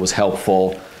know, what was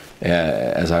helpful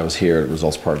as I was here at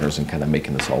Results Partners and kind of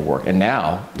making this all work. And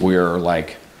now we're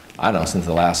like, I don't know, since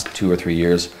the last 2 or 3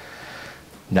 years,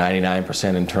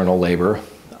 99% internal labor.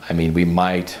 I mean, we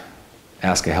might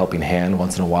ask a helping hand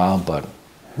once in a while, but,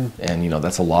 and you know,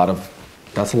 that's a lot of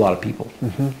people.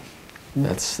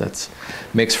 That's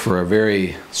makes for a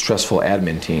very stressful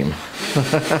admin team,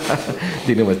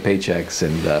 dealing with paychecks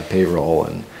and payroll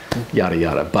and yada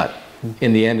yada. But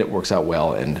in the end, it works out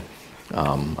well, and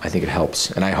I think it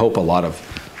helps. And I hope a lot of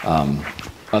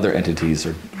other entities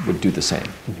would do the same.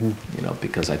 You know,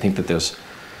 because I think that there's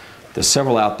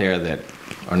several out there that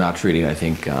are not treating, I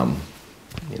think,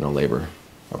 you know, labor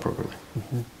appropriately.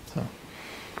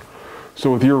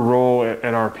 So with your role at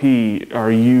RP,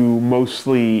 are you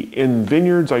mostly in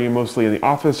vineyards? Are you mostly in the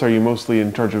office? Are you mostly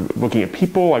in charge of looking at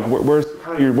people? Like,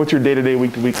 what's your day-to-day,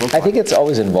 week-to-week look like? I think it's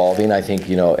always involving. I think,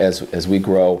 you know, as we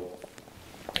grow,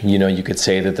 you know, you could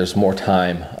say that there's more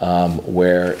time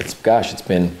where it's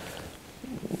been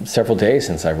several days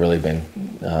since I've really been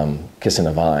kissing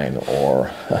a vine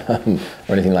or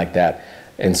anything like that.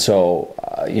 And so,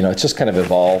 you know, it's just kind of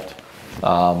evolved.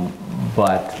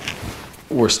 But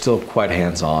we're still quite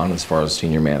hands-on as far as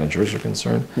senior managers are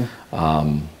concerned.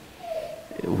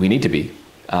 We need to be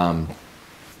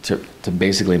to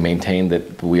basically maintain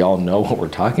that we all know what we're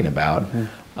talking about.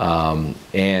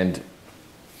 And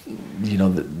you know,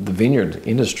 the vineyard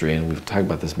industry, and we've talked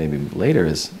about this maybe later,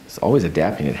 is always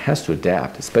adapting. It has to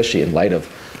adapt, especially in light of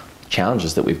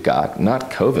challenges that we've got,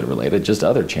 not COVID related, just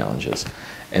other challenges.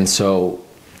 And so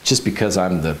just because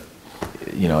I'm the,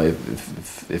 you know,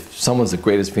 if someone's the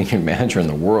greatest vineyard manager in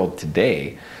the world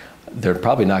today, they're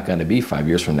probably not going to be 5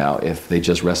 years from now if they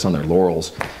just rest on their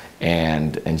laurels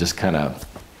and just kind of,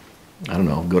 I don't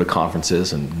know, go to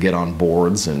conferences and get on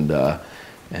boards and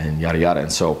yada yada.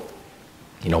 And so,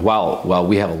 you know, while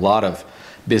we have a lot of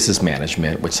business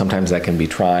management, which sometimes that can be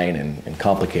trying and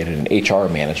complicated, and HR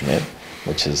management,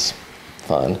 which is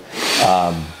fun,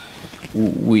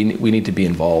 we need to be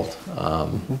involved,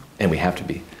 and we have to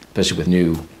be, especially with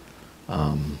new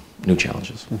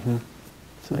challenges.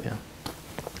 So yeah.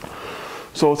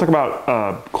 So let's talk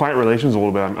about client relations a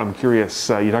little bit. I'm curious,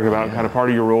 you talked about kind of part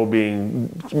of your role being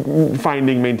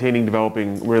finding, maintaining,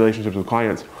 developing relationships with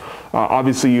clients.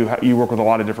 Obviously you work with a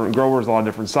lot of different growers, a lot of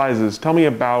different sizes. Tell me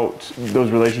about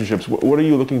those relationships. What are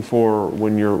you looking for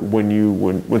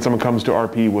when someone comes to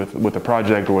RP with a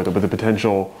project or with a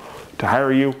potential to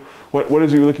hire you? What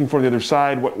is you looking for on the other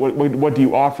side? What do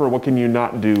you offer? What can you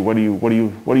not do? What do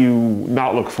you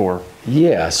not look for?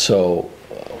 Yeah, so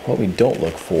what we don't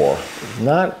look for,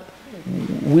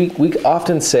 we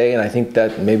often say, and I think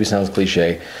that maybe sounds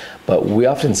cliche, but we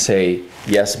often say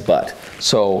yes, but.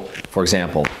 So, for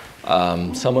example,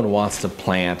 someone wants to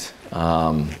plant,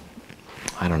 I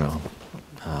don't know,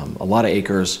 a lot of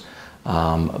acres,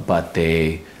 but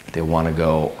they want to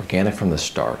go organic from the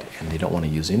start, and they don't want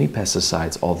to use any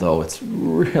pesticides, although it's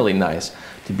really nice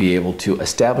to be able to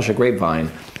establish a grapevine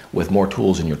with more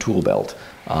tools in your tool belt,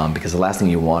 because the last thing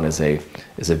you want is a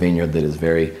vineyard that is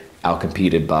very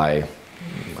outcompeted by, I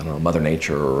don't know, Mother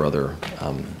Nature or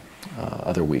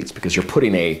other weeds, because you're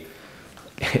putting a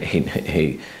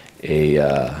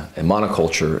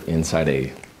monoculture inside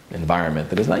a environment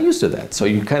that is not used to that. So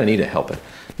you kind of need to help it.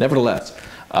 Nevertheless,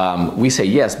 we say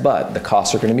yes, but the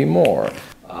costs are going to be more.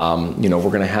 You know,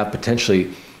 we're going to have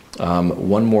potentially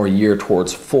 1 more year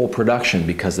towards full production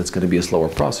because it's going to be a slower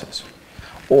process.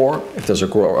 Or if there's a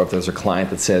grower, or if there's a client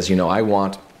that says, you know, I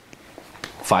want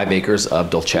 5 acres of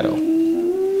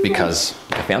Dolcetto because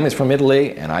my family's from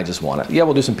Italy and I just want it. Yeah,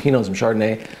 we'll do some Pinot, some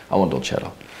Chardonnay. I want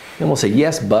Dolcetto. Then we'll say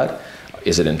yes, but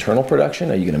is it internal production?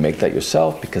 Are you going to make that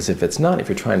yourself? Because if it's not, if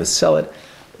you're trying to sell it,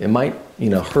 it might, you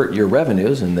know, hurt your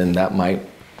revenues, and then that might,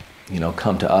 you know,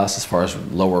 come to us as far as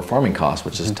lower farming costs,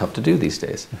 which is tough to do these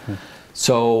days.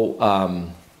 So,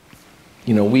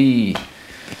 you know,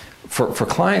 for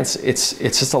clients, it's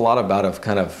just a lot of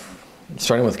kind of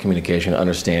starting with communication,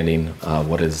 understanding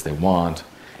what it is they want,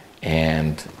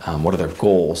 and what are their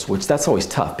goals. Which that's always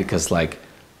tough because, like,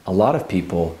 a lot of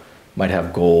people might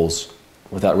have goals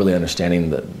without really understanding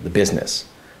the business,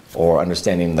 or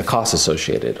understanding the costs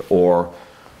associated, or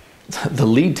the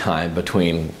lead time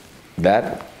between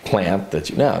that plant that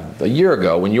a year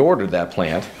ago when you ordered that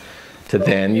plant to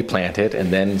then you plant it,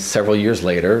 and then several years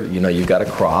later, you've got a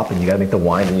crop, and you got to make the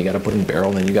wine, and you got to put in barrel,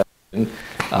 and then you got to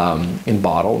in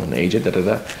bottle and age it,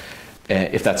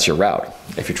 if that's your route.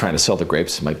 If you're trying to sell the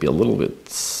grapes, it might be a little bit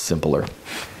simpler.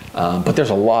 But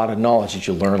there's a lot of knowledge that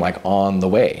you learn like on the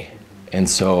way. And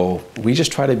so we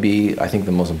just try to be, I think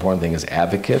the most important thing is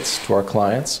advocates to our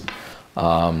clients.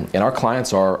 And our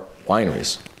clients are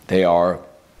wineries. They are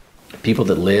people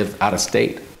that live out of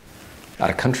state, out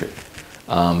of country.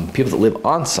 People that live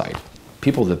on site.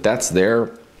 People that's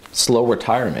their slow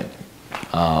retirement.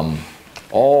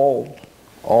 All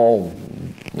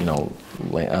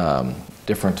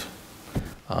different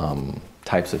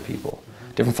types of people,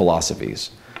 different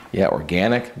philosophies. Yeah,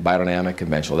 organic, biodynamic,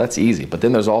 conventional, that's easy. But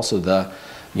then there's also the,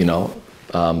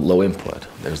 low input.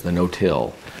 There's the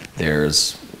no-till.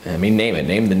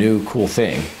 Name the new cool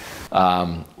thing.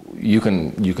 You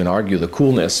can argue the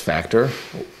coolness factor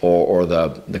or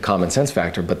the common sense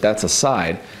factor, but that's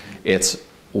aside. It's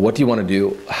what do you want to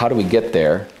do? How do we get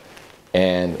there?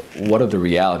 And what are the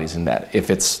realities in that? If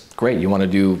it's great, you want to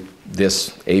do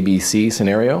this ABC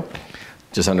scenario,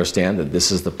 just understand that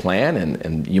this is the plan,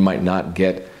 and you might not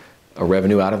get a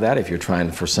revenue out of that if you're trying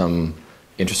for some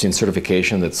interesting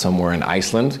certification that somewhere in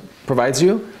Iceland provides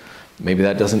you. Maybe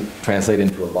that doesn't translate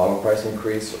into a bottle price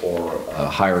increase or a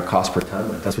higher cost per ton,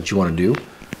 but if that's what you want to do,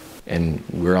 and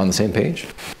we're on the same page,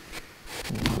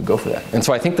 we'll go for that. And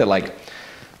so I think that like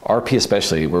RP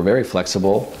especially, we're very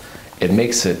flexible. It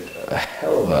makes it a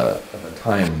hell of a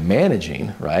time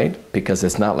managing, right? Because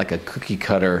it's not like a cookie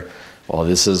cutter, well,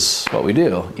 this is what we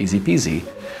do, easy peasy.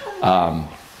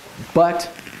 But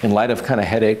in light of kind of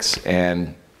headaches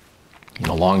and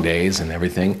long days and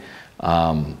everything,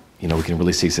 we can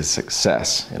really see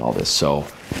success in all this. So,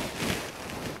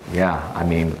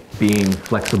 being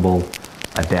flexible,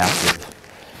 adaptive,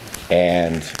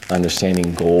 and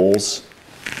understanding goals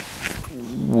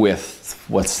with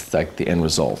what's like the end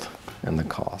result and the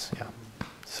cause. Yeah.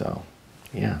 So,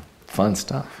 fun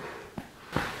stuff.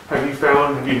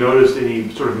 Have you noticed any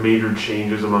sort of major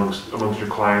changes amongst your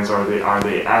clients? Are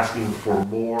they asking for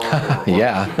more?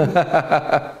 Yeah.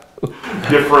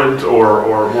 Different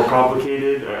or more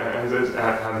complicated?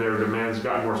 Have their demands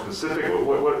gotten more specific?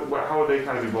 How have they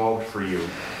kind of evolved for you?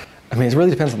 It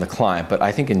really depends on the client, but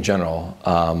I think in general,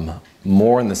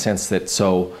 more in the sense that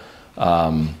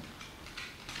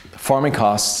farming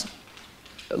costs,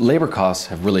 labor costs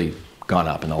have really gone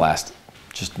up in the last,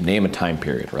 just name a time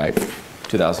period, right?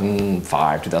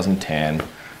 2005, 2010,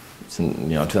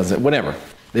 2000, whatever.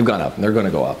 They've gone up, and they're going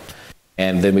to go up.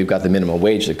 And then we've got the minimum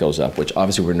wage that goes up, which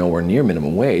obviously we're nowhere near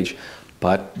minimum wage,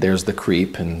 but there's the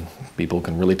creep, and people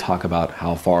can really talk about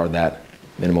how far that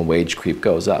minimum wage creep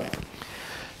goes up.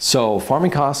 So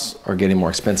farming costs are getting more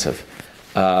expensive.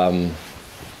 And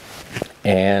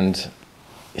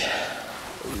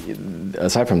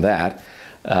aside from that,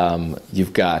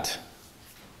 you've got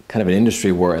kind of an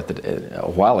industry where a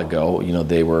while ago,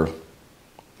 they were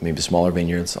maybe smaller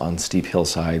vineyards on steep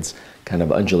hillsides, kind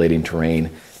of undulating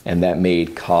terrain, and that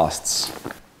made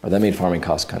farming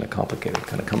costs kind of complicated,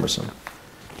 kind of cumbersome.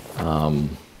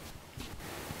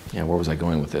 Where was I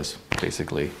going with this,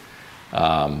 basically?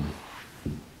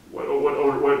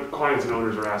 What clients and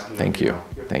owners are asking? Thank you.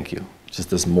 Just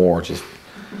this more, just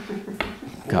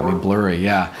got me blurry,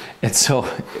 yeah. And so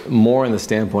more in the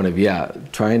standpoint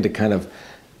of, trying to kind of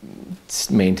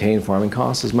maintain farming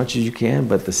costs as much as you can,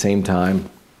 but at the same time,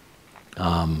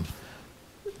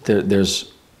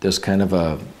 there's kind of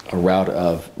a route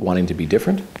of wanting to be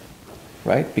different,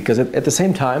 right? Because at the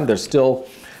same time, there's still,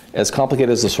 as complicated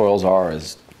as the soils are,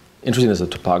 as interesting as the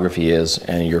topography is,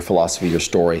 and your philosophy, your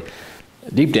story,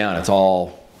 deep down it's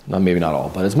all, maybe not all,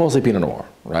 but it's mostly Pinot Noir,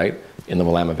 right? In the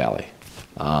Willamette Valley,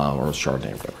 or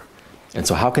Chardonnay, or whatever. And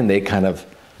so how can they kind of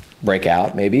break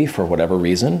out, maybe, for whatever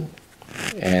reason?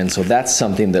 And so that's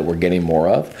something that we're getting more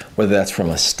of, whether that's from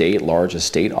large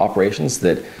estate operations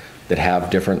that have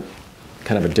kind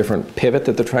of a different pivot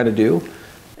that they're trying to do.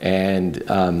 And,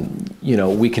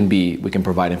 we can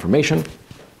provide information,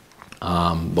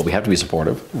 but we have to be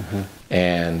supportive. Mm-hmm.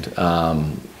 And,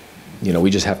 we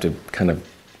just have to kind of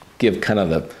give kind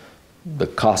of the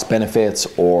cost benefits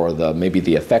or maybe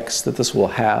the effects that this will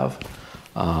have.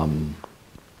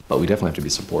 But we definitely have to be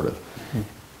supportive. Mm-hmm.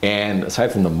 And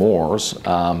aside from the mores,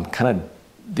 kind of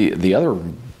the other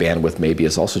bandwidth maybe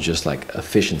is also just like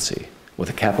efficiency with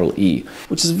a capital E,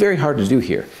 which is very hard to do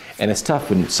here. And it's tough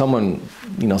when someone,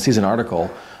 sees an article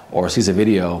or sees a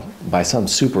video by some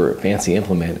super fancy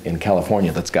implement in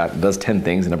California does 10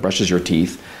 things, and it brushes your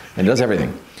teeth and does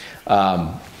everything.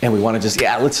 And we want to just,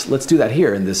 let's do that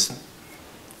here in this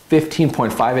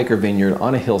 15.5 acre vineyard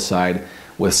on a hillside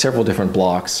with several different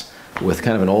blocks with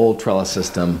kind of an old trellis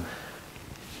system,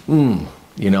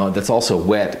 that's also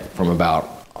wet from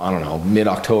about,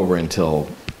 mid-October until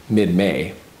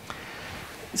mid-May.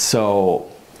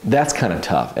 So that's kind of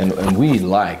tough, and we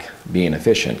like being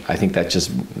efficient. I think that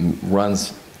just runs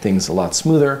things a lot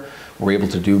smoother. We're able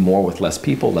to do more with less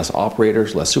people, less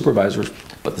operators, less supervisors,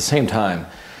 but at the same time,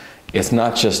 it's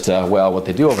not just, what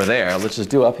they do over there, let's just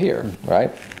do up here,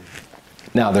 right?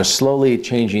 Now, they're slowly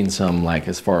changing some,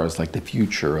 as far as the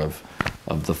future of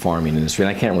the farming industry,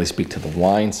 and I can't really speak to the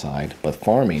wine side, but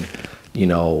farming,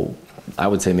 I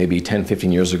would say maybe 10,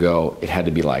 15 years ago, it had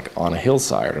to be on a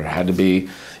hillside, or it had to be,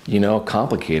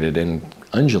 complicated and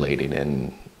undulating,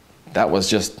 and that was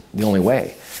just the only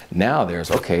way. Now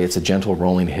it's a gentle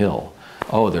rolling hill.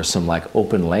 Oh, there's some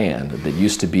open land that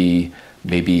used to be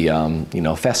maybe,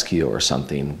 fescue or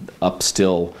something up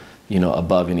still,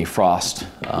 above any frost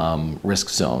risk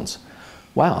zones.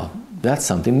 Wow, that's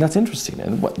something that's interesting.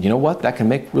 And that can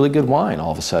make really good wine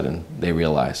all of a sudden, they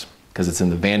realize, because it's in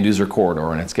the Van Duzer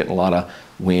corridor and it's getting a lot of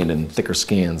wind and thicker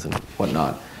skins and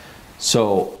whatnot.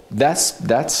 So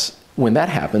that's when that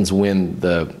happens, when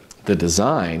the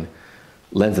design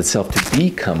lends itself to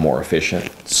become more efficient.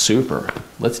 Super,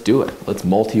 let's do it. Let's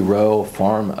multi-row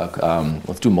farm,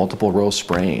 let's do multiple row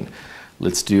spraying.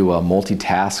 Let's do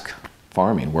multitask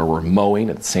farming where we're mowing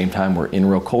at the same time we're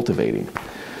in-row cultivating.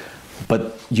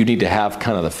 But you need to have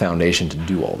kind of the foundation to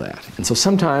do all that. And so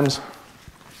sometimes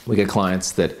we get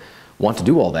clients that want to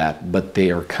do all that, but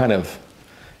they are kind of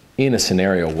in a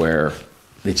scenario where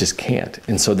they just can't.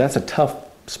 And so that's a tough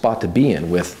spot to be in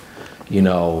with,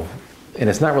 and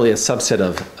it's not really a subset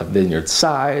of a vineyard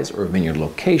size or a vineyard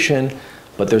location,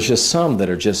 but there's just some that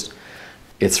are just,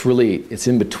 it's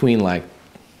in between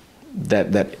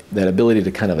that ability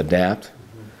to kind of adapt.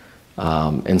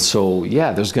 And so,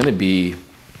 there's going to be,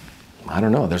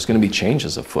 there's going to be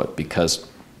changes afoot, because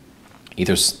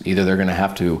either they're going to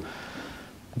have to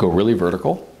go really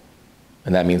vertical,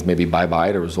 and that means maybe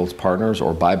bye-bye to results partners,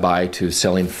 or bye-bye to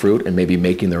selling fruit and maybe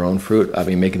making their own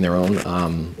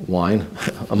wine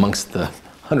amongst the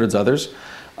hundreds others,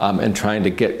 and trying to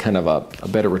get kind of a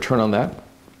better return on that,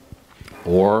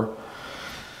 or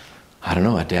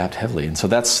adapt heavily. And so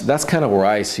that's kind of where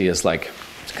I see as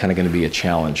it's kind of going to be a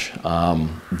challenge.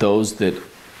 Those that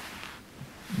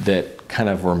kind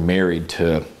of were married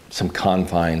to some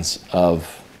confines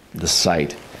of the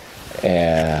site.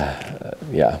 And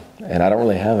I don't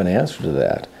really have an answer to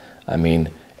that.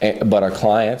 But our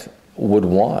client would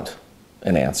want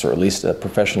an answer, at least a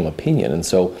professional opinion. And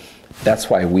so that's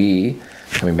why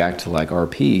coming back to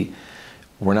RP,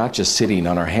 we're not just sitting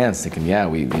on our hands thinking,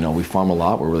 we farm a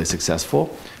lot, we're really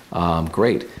successful.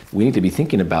 Great. We need to be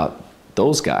thinking about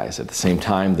those guys at the same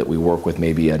time that we work with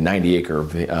maybe a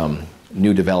 90-acre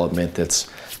new development that's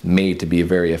made to be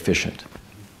very efficient.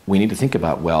 We need to think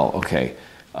about,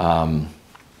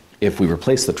 if we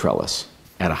replace the trellis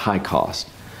at a high cost,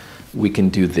 we can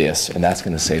do this, and that's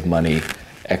going to save money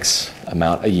X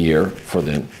amount a year for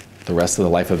the rest of the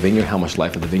life of the vineyard. How much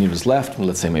life of the vineyard is left? Well,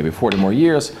 let's say maybe 40 more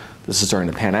years. This is starting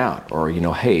to pan out. Or,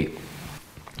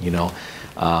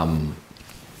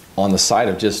 on the side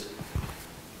of just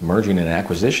merging and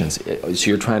acquisitions, so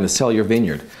you're trying to sell your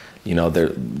vineyard.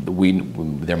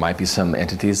 There might be some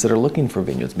entities that are looking for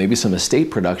vineyards, maybe some estate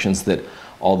productions that,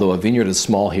 although a vineyard is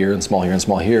small here and small here and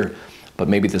small here, but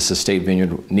maybe this estate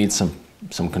vineyard needs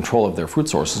some control of their fruit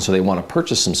sources, so they want to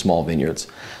purchase some small vineyards.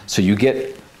 So you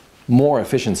get more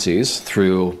efficiencies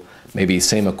through maybe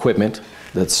same equipment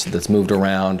that's moved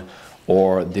around,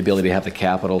 or the ability to have the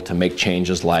capital to make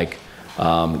changes like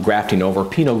grafting over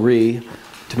Pinot Gris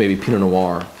to maybe Pinot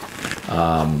Noir.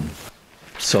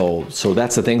 So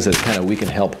that's the things that we can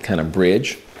help kind of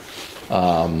bridge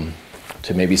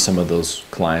to maybe some of those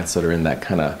clients that are in that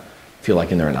kind of feel like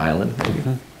they're an island. Maybe.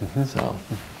 Mm-hmm. So,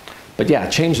 but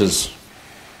changes.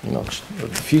 The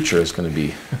future is going to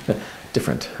be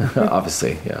different,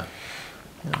 obviously. Yeah.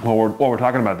 Well, we're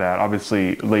talking about that.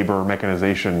 Obviously, labor,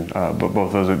 mechanization, but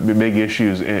both those are big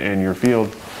issues in your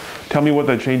field. Tell me what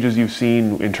the changes you've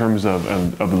seen in terms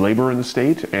of labor in the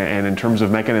state and in terms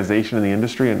of mechanization in the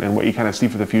industry, and what you kind of see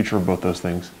for the future of both those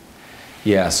things.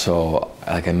 Yeah, so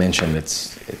like I mentioned,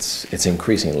 it's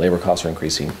increasing. Labor costs are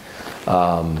increasing,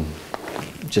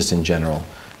 just in general,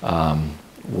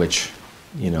 which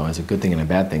is a good thing and a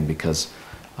bad thing, because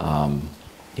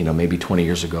maybe 20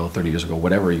 years ago, 30 years ago,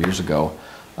 whatever years ago,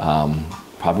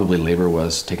 probably labor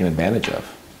was taken advantage of.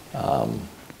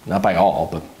 not by all,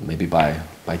 but maybe by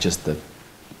just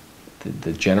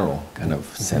the general kind of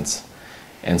sense.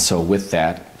 And so with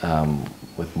that,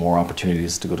 with more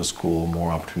opportunities to go to school,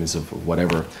 more opportunities of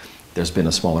whatever, there's been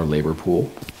a smaller labor pool.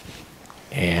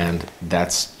 And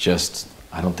that's just,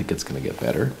 I don't think it's going to get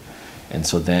better. And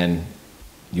so then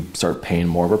you start paying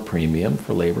more of a premium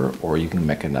for labor, or you can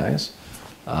mechanize.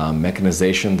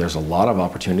 Mechanization, there's a lot of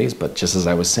opportunities, but just as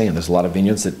I was saying, there's a lot of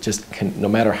vineyards that just can, no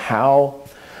matter how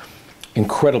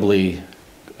incredibly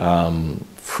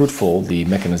fruitful the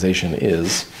mechanization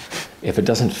is, if it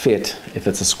doesn't fit, if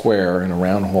it's a square in a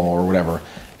round hole or whatever,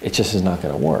 it just is not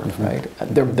going to work, right?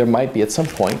 There might be at some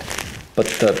point, but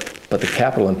the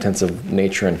capital-intensive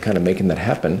nature and kind of making that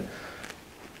happen,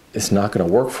 it's not going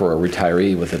to work for a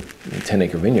retiree with a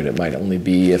 10-acre vineyard. It might only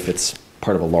be if it's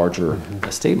part of a larger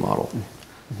estate model.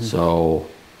 So,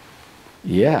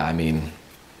 yeah, I mean,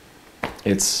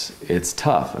 it's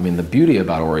tough. I mean, the beauty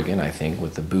about Oregon, I think,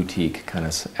 with the boutique kind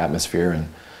of atmosphere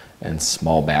and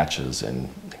small batches and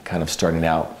kind of starting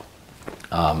out,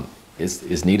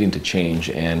 is needing to change.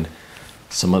 And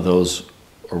some of those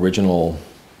original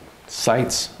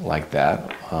sites like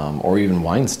that, or even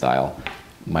wine style,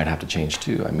 might have to change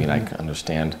too. I mean, I can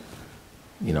understand,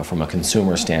 from a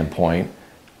consumer standpoint,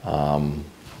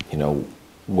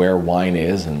 where wine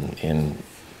is in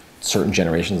certain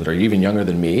generations that are even younger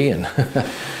than me, and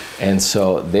and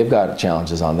so they've got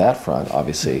challenges on that front,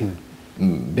 obviously,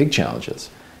 big challenges.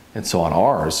 And so on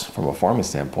ours, from a farming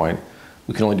standpoint,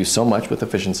 we can only do so much with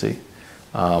efficiency,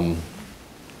 and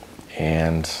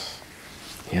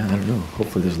yeah, I don't know.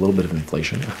 Hopefully, there's a little bit of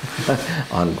inflation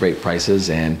on grape prices,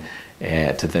 and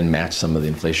to then match some of the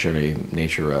inflationary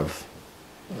nature of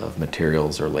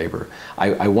materials or labor.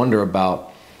 I wonder about,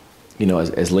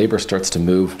 as labor starts to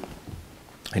move,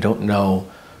 I don't know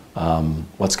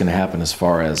what's going to happen as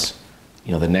far as,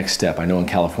 the next step. I know in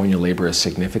California, labor is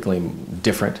significantly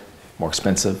different, more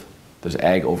expensive. There's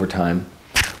ag overtime.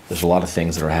 There's a lot of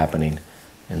things that are happening.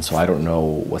 And so I don't know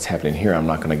what's happening here. I'm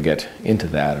not going to get into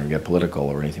that or get political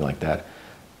or anything like that.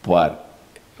 But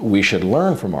we should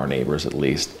learn from our neighbors at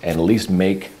least, and at least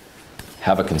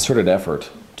have a concerted effort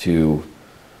to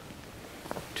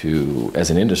as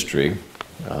an industry,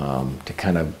 to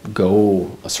kind of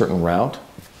go a certain route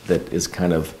that is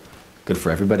kind of good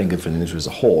for everybody and good for the industry as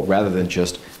a whole, rather than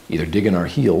just either dig in our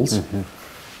heels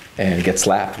and get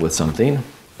slapped with something,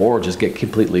 or just get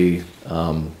completely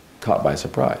caught by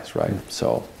surprise, right?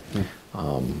 So,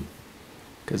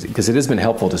 because it has been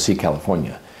helpful to see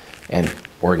California, and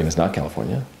Oregon is not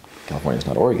California, California is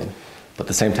not Oregon, but at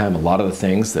the same time, a lot of the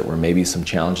things that were maybe some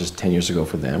challenges 10 years ago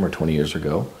for them or 20 years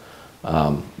ago,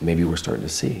 maybe we're starting to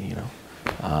see,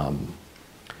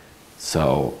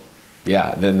 So,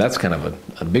 yeah, then that's kind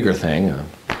of a bigger thing,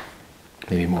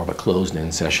 maybe more of a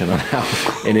closed-in session on how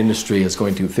an industry is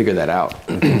going to figure that out,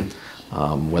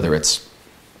 whether it's,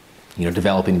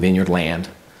 developing vineyard land,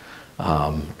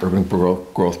 urban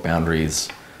growth boundaries,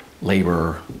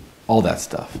 labor, all that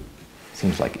stuff.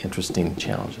 Seems like interesting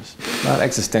challenges. Not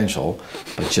existential,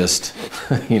 but just,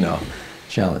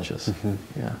 challenges.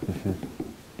 Yeah.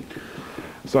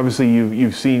 So obviously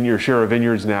you've seen your share of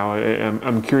vineyards now.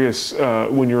 I'm curious,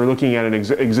 when you're looking at an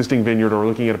existing vineyard or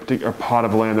looking at a particular pot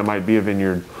of land that might be a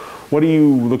vineyard, what are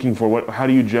you looking for? How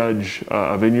do you judge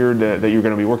a vineyard that you're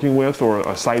going to be working with, or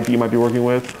a site that you might be working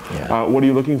with? Yeah. What are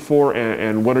you looking for,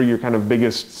 and what are your kind of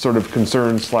biggest sort of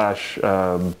concerns /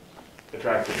 attraction?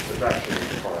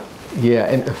 Yeah,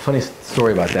 and a funny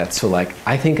story about that. So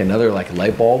I think another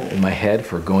light bulb in my head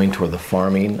for going toward the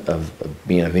farming of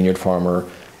being a vineyard farmer,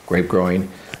 grape growing,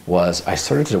 was I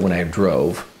started to, when I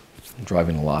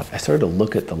driving a lot, I started to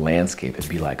look at the landscape and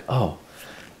be like, oh,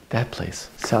 that place,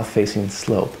 south-facing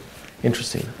slope,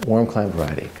 interesting, warm climate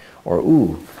variety. Or,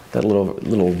 ooh, that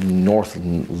little north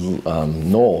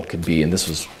knoll could be, and this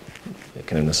was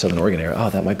kind of in the Southern Oregon area, oh,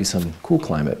 that might be some cool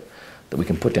climate that we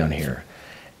can put down here.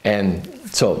 And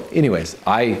so anyways,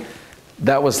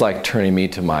 that was turning me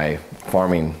to my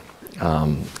farming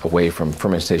away from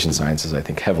fermentation sciences, I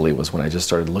think heavily, was when I just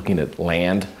started looking at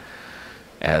land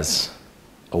as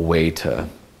a way to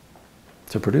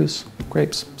produce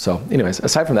grapes. So anyways,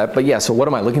 aside from that, but yeah, so what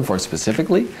am I looking for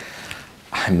specifically?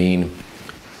 I mean,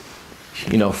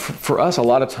 for us, a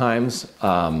lot of times,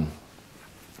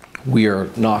 we are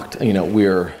knocked,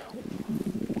 we're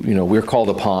called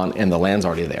upon and the land's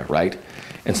already there, right?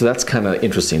 And so that's kind of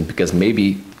interesting, because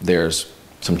maybe there's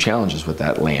some challenges with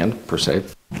that land per se.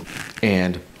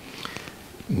 And,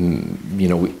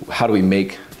 how do we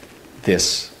make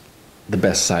this the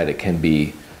best site it can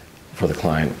be for the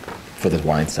client, for the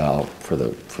wine style, for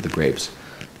the grapes?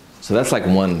 So that's like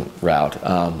one route.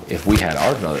 If we had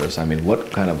our druthers, I mean,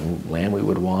 what kind of land we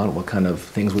would want, what kind of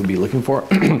things we'd be looking for,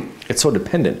 it's so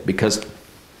dependent, because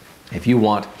if you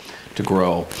want to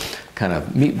grow kind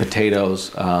of meat and potatoes,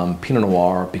 Pinot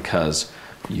Noir, because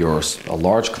you're a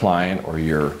large client, or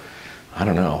you're, I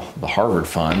don't know, the Harvard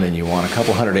Fund, and you want a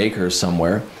couple hundred acres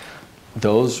somewhere,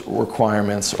 those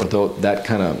requirements, or that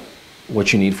kind of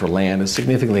what you need for land, is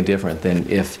significantly different than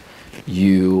if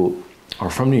you are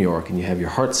from New York and you have your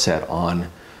heart set on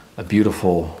a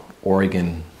beautiful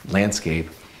Oregon landscape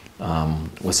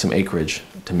with some acreage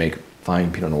to make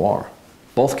fine Pinot Noir.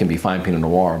 Both can be fine Pinot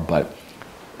Noir, but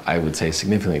I would say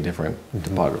significantly different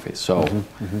topography. So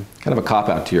kind of a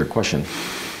cop-out to your question.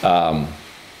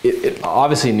 It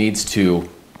obviously needs to,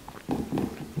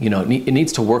 it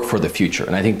needs to work for the future.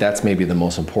 And I think that's maybe the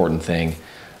most important thing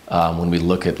when we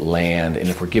look at land, and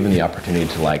if we're given the opportunity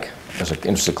to, like, as an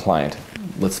interested client,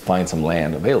 let's find some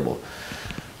land available.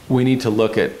 We need to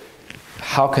look at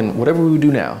how can, whatever we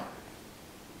do now,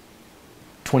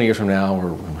 20 years from now,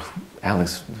 or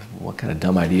Alex, what kind of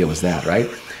dumb idea was that, right?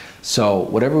 So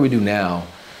whatever we do now,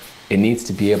 it needs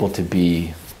to be able to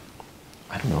be,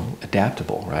 I don't know,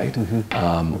 adaptable, right?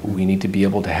 We need to be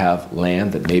able to have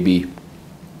land that maybe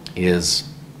is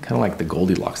kind of like the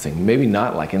Goldilocks thing, maybe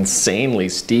not like insanely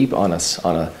steep on a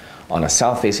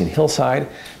south-facing hillside,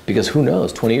 because who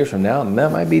knows, 20 years from now,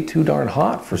 that might be too darn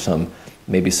hot for some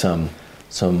nice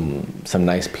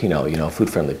Pinot,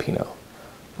 food-friendly Pinot.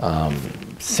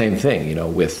 Same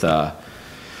thing, with, I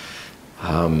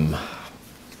don't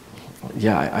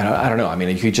know. I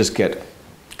mean, you could just get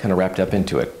kind of wrapped up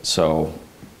into it. So,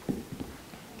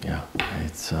 yeah,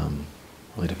 it's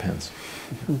really depends.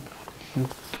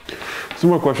 Some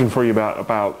more question for you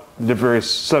about the various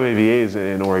sub-AVAs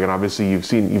in Oregon. Obviously, you've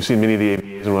seen many of the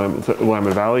AVAs in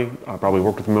Willamette Valley. Probably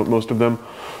worked with most of them.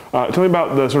 Tell me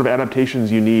about the sort of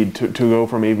adaptations you need to go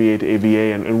from AVA to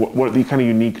AVA, and what the kind of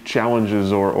unique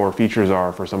challenges or features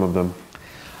are for some of them.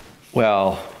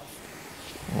 Well,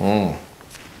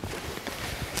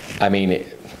 I mean,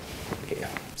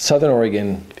 Southern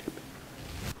Oregon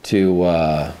to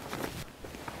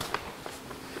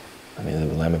the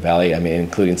Willamette Valley,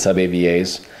 including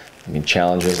sub-AVAs,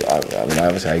 challenges.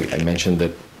 Obviously, I mentioned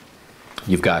that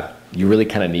you really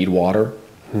kind of need water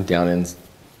down in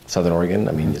Southern Oregon.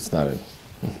 It's not a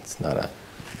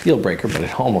deal breaker, but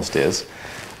it almost is.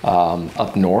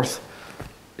 Up north,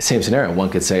 same scenario. One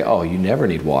could say, oh, you never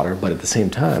need water, but at the same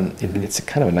time, it's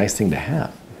kind of a nice thing to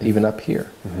have, even up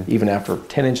here, even after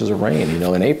 10 inches of rain,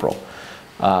 in April.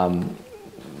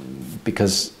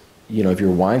 Because, if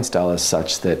your wine style is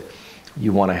such that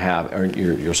you want to have, or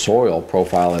your soil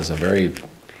profile is a very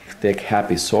thick,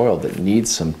 happy soil that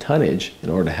needs some tonnage in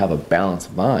order to have a balanced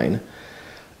vine,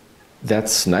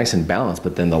 that's nice and balanced.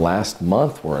 But then the last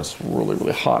month, where it's really,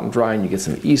 really hot and dry, and you get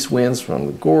some east winds from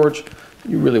the gorge,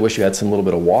 you really wish you had some little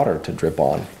bit of water to drip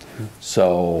on.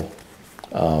 So,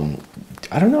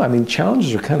 I don't know.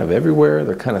 Challenges are kind of everywhere.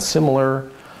 They're kind of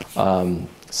similar.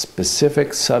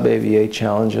 Specific sub-AVA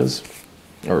challenges,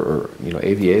 or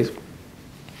AVAs.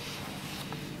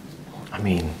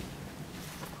 You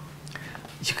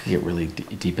could get really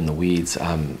deep in the weeds.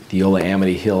 The Eola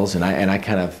Amity Hills,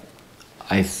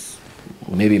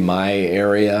 maybe my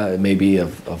area, maybe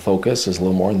of focus is a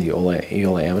little more in the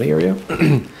Eola Amity area.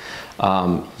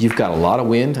 You've got a lot of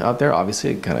wind out there. Obviously,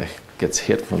 it kind of gets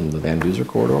hit from the Van Duzer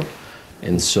corridor.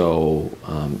 And so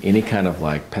any kind of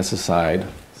like pesticide,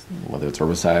 whether it's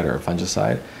herbicide or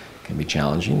fungicide, can be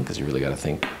challenging, because you really got to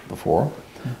think before.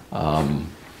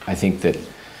 I think that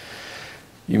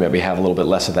you maybe have a little bit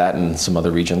less of that in some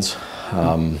other regions.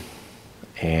 And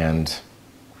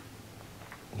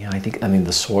I think,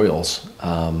 the soils,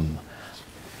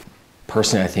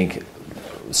 personally, I think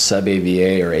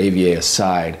sub-AVA or AVA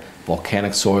aside,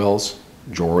 volcanic soils,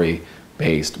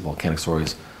 Jory-based volcanic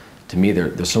soils, to me,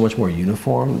 they're so much more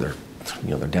uniform. They're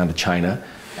down to China.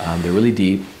 They're really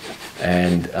deep,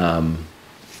 and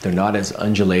they're not as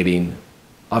undulating,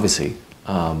 obviously,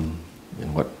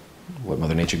 in what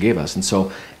Mother Nature gave us. And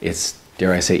so it's,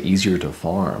 dare I say, easier to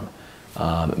farm.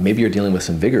 Maybe you're dealing with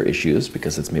some vigor issues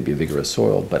because it's maybe a vigorous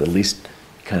soil, but at least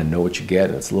you kind of know what you get,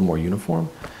 and it's a little more uniform.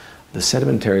 The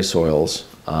sedimentary soils,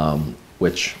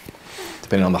 which,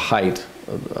 depending on the height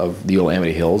of the Eola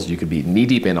Amity Hills, you could be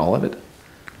knee-deep in all of it,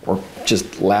 or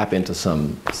just lap into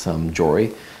some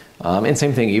Jory. And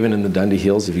same thing, even in the Dundee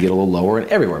Hills, if you get a little lower, and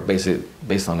everywhere, basically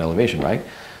based on elevation, right?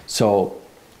 So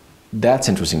that's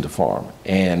interesting to farm,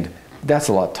 and that's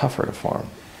a lot tougher to farm.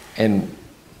 And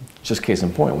just case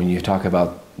in point, when you talk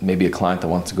about maybe a client that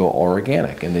wants to go all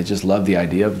organic, and they just love the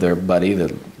idea of their buddy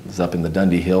that is up in the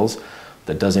Dundee Hills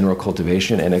that does in-row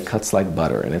cultivation, and it cuts like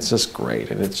butter, and it's just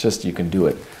great. And it's just, you can do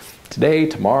it today,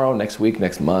 tomorrow, next week,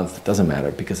 next month. It doesn't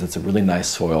matter, because it's a really nice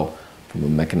soil from a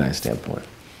mechanized standpoint.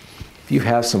 If you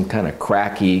have some kind of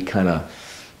cracky, kind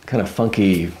of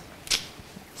funky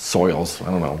soils,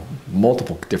 I don't know,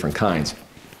 multiple different kinds,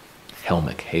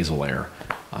 Helmick, Hazel Air,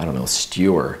 I don't know,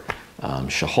 Stewer,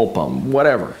 Shahulpum,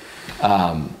 whatever.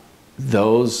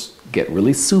 Those get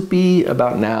really soupy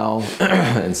about now,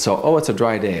 and so, oh, it's a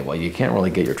dry day. Well, you can't really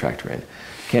get your tractor in.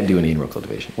 Can't do any in-row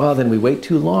cultivation. Well, then we wait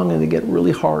too long and they get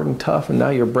really hard and tough, and now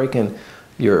you're breaking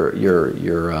your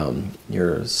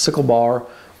sickle bar,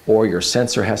 or your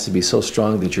sensor has to be so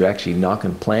strong that you're actually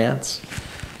knocking plants.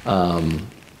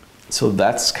 So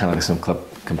that's kind of some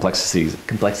complexities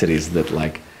that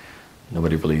like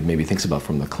nobody really maybe thinks about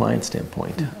from the client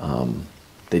standpoint.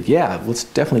 That yeah, let's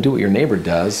definitely do what your neighbor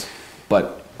does,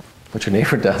 but what your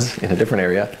neighbor does in a different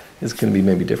area is going to be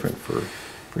maybe different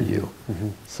for you.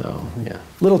 So yeah,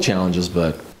 little challenges,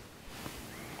 but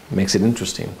makes it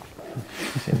interesting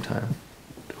at the same time.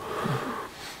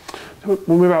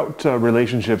 What about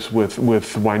relationships with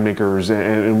winemakers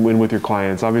and with your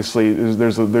clients? Obviously,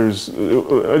 there's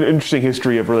an interesting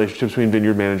history of relationships between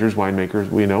vineyard managers, winemakers.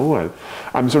 We know.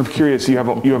 I'm sort of curious. You have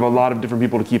a lot of different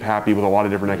people to keep happy with a lot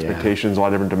of different expectations, a lot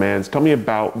of different demands. Tell me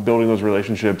about building those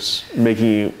relationships,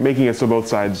 making it so both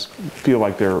sides feel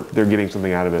like they're getting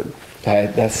something out of it.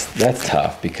 That's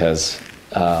tough, because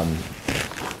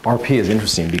RP is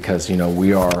interesting because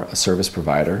we are a service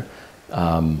provider.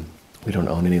 We don't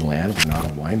own any land, we're not a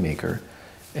winemaker.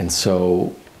 And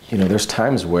so, there's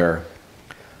times where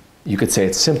you could say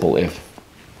it's simple if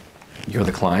you're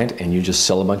the client and you just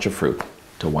sell a bunch of fruit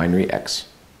to winery X.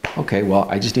 Okay, well,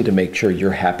 I just need to make sure you're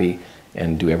happy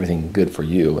and do everything good for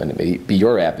you and be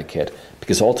your advocate,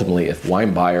 because ultimately if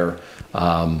wine buyer,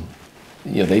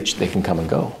 they can come and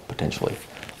go potentially.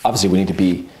 Obviously we need to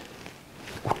be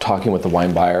talking with the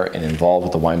wine buyer and involved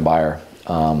with the wine buyer,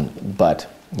 but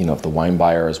if the wine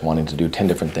buyer is wanting to do 10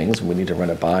 different things, we need to run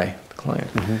it by the client.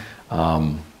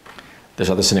 There's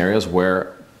other scenarios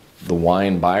where the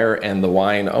wine buyer and the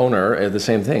wine owner are the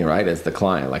same thing, right, as the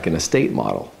client, like an estate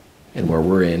model, and where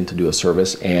we're in to do a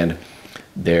service, and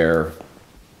they're,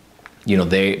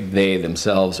 they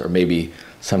themselves are maybe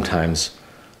sometimes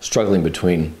struggling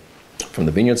between, from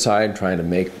the vineyard side, trying to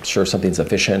make sure something's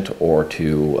efficient, or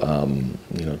to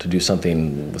to do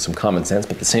something with some common sense,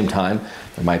 but at the same time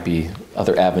there might be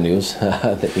other avenues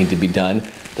that need to be done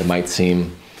that might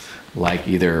seem like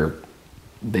either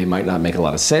they might not make a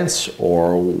lot of sense,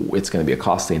 or it's going to be a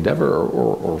costly endeavor,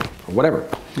 or whatever,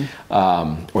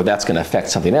 or that's going to affect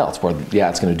something else where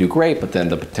it's going to do great, but then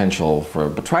the potential for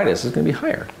botrytis is going to be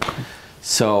higher.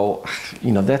 So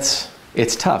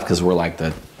it's tough, because we're like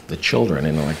the children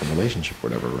in like a relationship or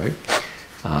whatever, right?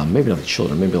 Maybe not the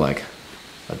children, maybe like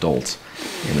adults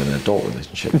in an adult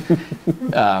relationship.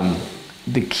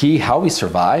 The key, how we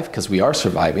survive, because we are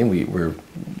surviving,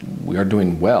 we are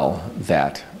doing well,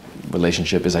 that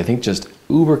relationship is, I think, just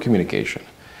uber communication.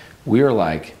 We are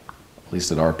like, at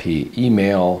least at RP,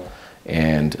 email,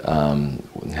 and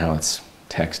now it's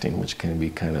texting, which can be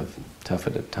kind of tough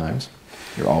at times.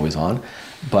 You're always on.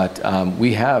 But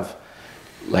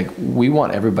we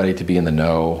want everybody to be in the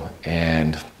know,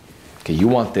 and okay, you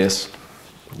want this,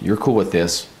 you're cool with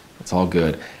this, it's all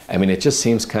good. I mean, it just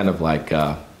seems kind of like,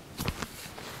 I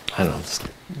don't know, just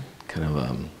kind of,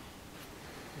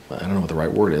 I don't know what the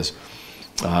right word is,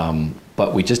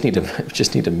 but we just need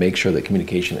to make sure that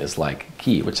communication is like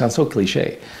key, which sounds so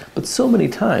cliche, but so many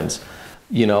times,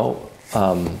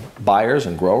 buyers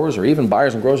and growers, or even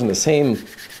buyers and growers in the same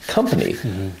company,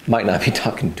 might not be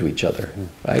talking to each other,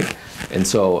 right? And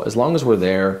so as long as we're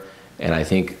there, and I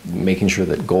think making sure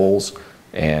that goals,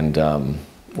 and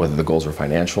whether the goals are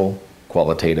financial,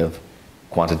 qualitative,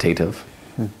 quantitative,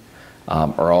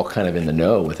 are all kind of in the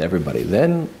know with everybody,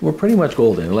 then we're pretty much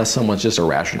golden, unless someone's just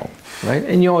irrational, right?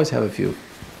 And you always have a few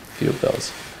of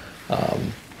those.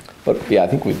 But yeah, I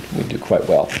think we do quite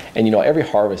well. And every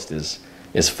harvest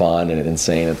is fun and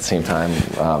insane at the same time,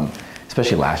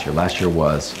 especially last year. Last year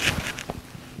was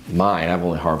mine. I've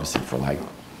only harvested for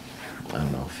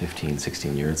 15,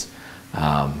 16 years.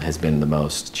 Has been the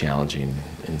most challenging,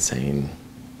 insane,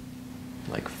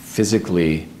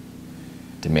 physically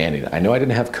demanding. I know I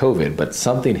didn't have COVID, but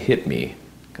something hit me,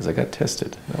 because I got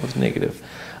tested. That was negative.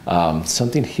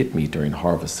 Something hit me during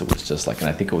harvest that was just and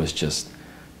I think it was just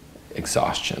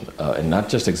exhaustion, and not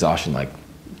just exhaustion,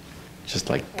 just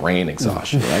brain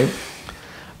exhaustion, right?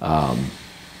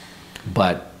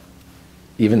 But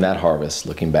even that harvest,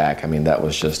 looking back, I mean, that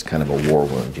was just kind of a war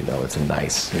wound. It's a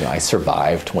nice, I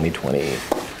survived 2020,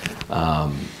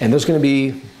 and there's going to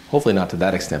be Hopefully not to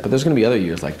that extent, but there's going to be other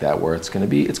years like that where it's going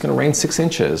to rain 6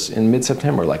 inches in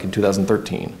mid-September, like in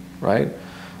 2013, right?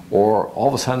 Or all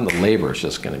of a sudden the labor is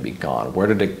just going to be gone. Where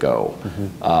did it go?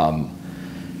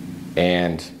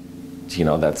 And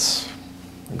that's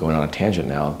going on a tangent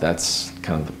now. That's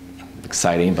kind of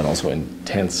exciting, but also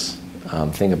intense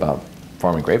thing about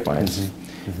farming grapevines.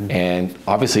 And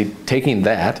obviously taking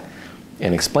that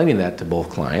and explaining that to both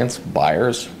clients,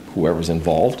 buyers, whoever's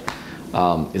involved,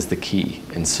 is the key.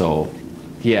 And so,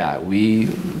 yeah, we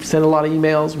send a lot of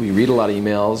emails, we read a lot of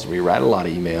emails, we write a lot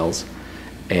of emails,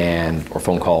 or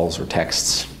phone calls or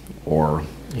texts or,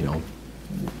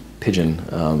 pigeon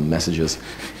messages,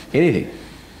 anything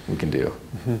we can do.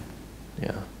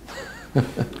 Yeah.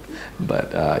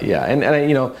 But yeah, and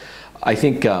I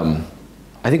think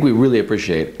we really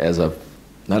appreciate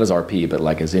not as RP, but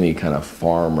like as any kind of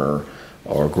farmer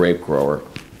or grape grower,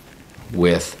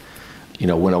 with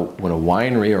when a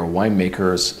winery or a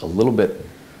winemaker is a little bit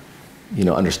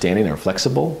understanding or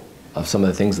flexible of some of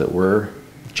the things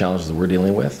challenges that we're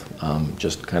dealing with,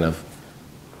 just kind of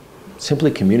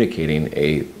simply communicating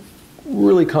a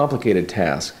really complicated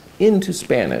task into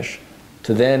Spanish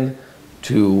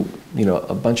to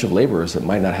a bunch of laborers that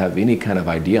might not have any kind of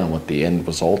idea on what the end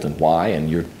result and why, and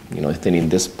you're thinning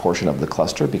this portion of the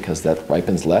cluster because that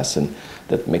ripens less and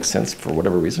that makes sense for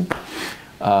whatever reason.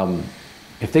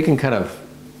 If they can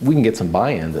we can get some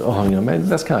buy-in that, man,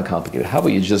 that's kind of complicated. How about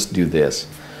you just do this?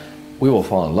 We will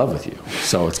fall in love with you.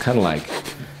 So it's kind of like,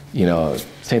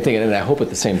 same thing. And I hope at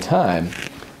the same time,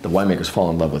 the winemakers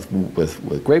fall in love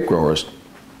with grape growers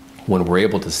when we're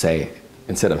able to say,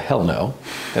 instead of hell no,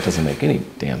 that doesn't make any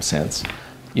damn sense.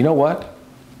 You know what?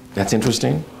 That's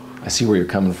interesting. I see where you're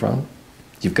coming from.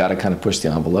 You've got to kind of push the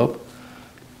envelope.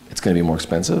 It's going to be more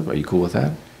expensive. Are you cool with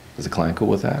that? Is the client cool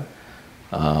with that?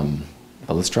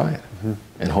 But let's try it.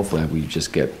 And hopefully we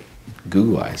just get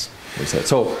goo eyes.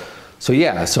 So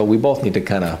yeah, so we both need to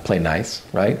kind of play nice,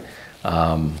 right?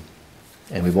 And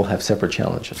we both have separate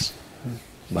challenges.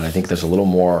 But I think there's a little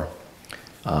more,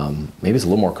 maybe it's a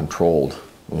little more controlled.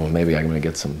 Well, maybe I'm going to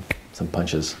get some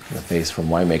punches in the face from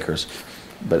winemakers.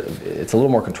 But it's a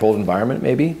little more controlled environment,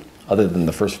 maybe, other than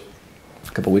the first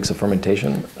couple weeks of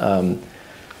fermentation,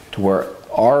 to where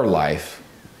our life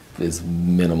is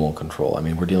minimal control. I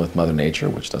mean, we're dealing with Mother Nature,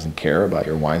 which doesn't care about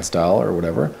your wine style or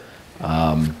whatever.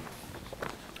 And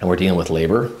we're dealing with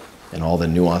labor and all the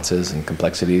nuances and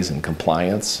complexities and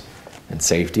compliance and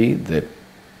safety that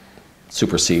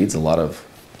supersedes a lot of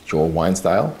your wine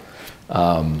style.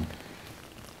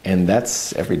 And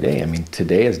that's every day. I mean,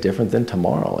 today is different than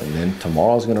tomorrow, and then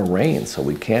tomorrow's going to rain, so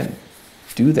we can't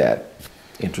do that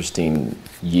interesting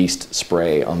yeast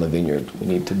spray on the vineyard. We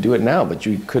need to do it now, but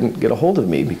you couldn't get a hold of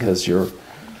me because you're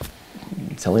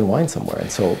selling wine somewhere,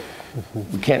 and so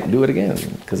we can't do it again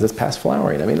because it's past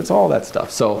flowering. I mean, it's all that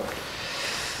stuff. So,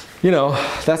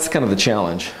 that's kind of the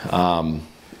challenge,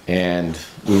 and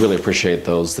we really appreciate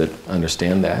those that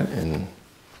understand that and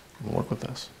work with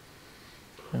us.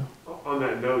 Yeah. On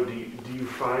that note, do you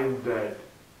find that,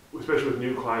 especially with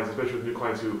new clients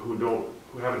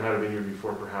who haven't had a vineyard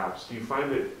before, perhaps, do you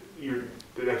find that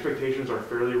the expectations are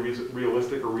fairly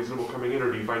realistic or reasonable coming in,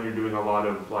 or do you find you're doing a lot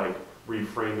of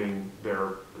reframing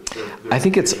their I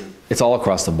think it's all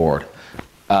across the board,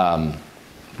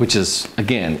 which is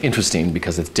again interesting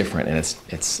because it's different and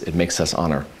it makes us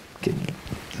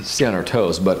stay on our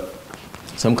toes. But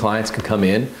some clients can come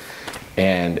in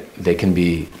and they can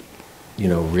be,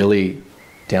 really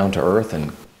down to earth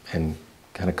and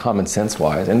kind of common sense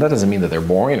wise, and that doesn't mean that they're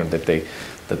boring or that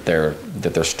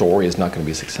their story is not going to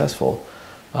be successful.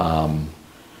 And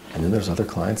then there's other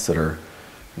clients that are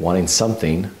wanting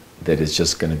something that is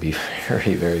just going to be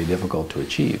very, very difficult to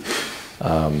achieve.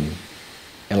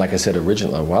 And like I said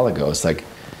originally a while ago,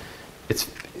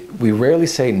 we rarely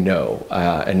say no,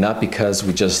 and not because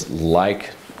we just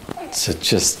like to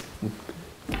just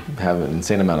have an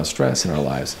insane amount of stress in our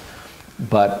lives,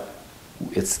 but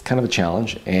it's kind of a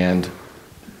challenge, and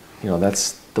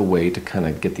that's the way to kind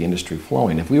of get the industry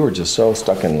flowing. If we were just so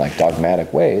stuck in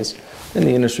dogmatic ways, then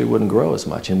the industry wouldn't grow as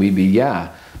much, and we'd be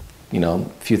a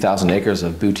few thousand acres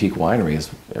of boutique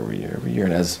wineries every year.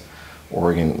 And as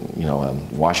Oregon,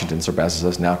 Washington surpasses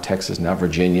us, now Texas, now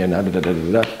Virginia, now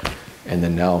and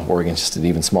then now Oregon's just an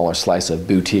even smaller slice of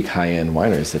boutique high-end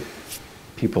wineries that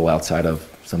people outside of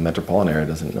some metropolitan area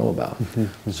doesn't know about.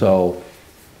 So,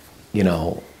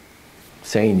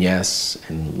 saying yes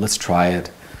and let's try it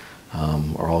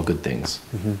are all good things.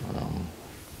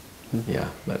 Yeah,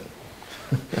 but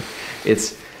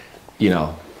it's,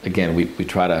 again, we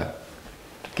try to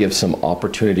give some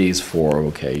opportunities for,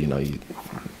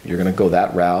 you're going to go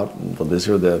that route. Well, these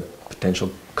are the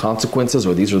potential consequences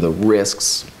or these are the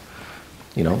risks,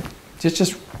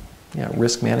 just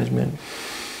risk management.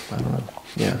 I don't know.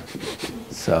 Yeah.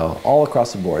 So all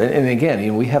across the board. And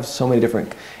again, we have so many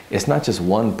different, it's not just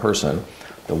one person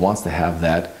that wants to have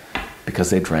that because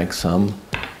they drank some,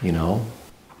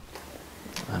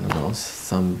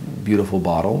 some beautiful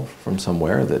bottle from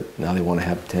somewhere that now they want to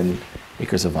have 10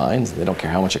 acres of vines. They don't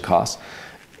care how much it costs.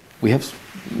 We have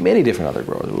many different other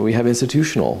growers. We have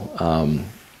institutional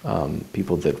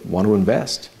people that want to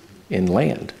invest in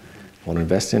land, want to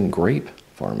invest in grape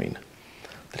farming,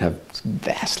 that have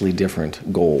vastly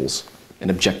different goals and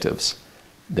objectives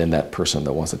than that person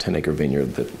that wants a 10-acre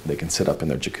vineyard that they can sit up in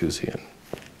their jacuzzi and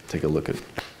take a look at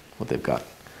what they've got.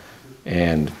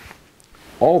 And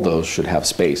all those should have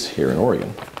space here in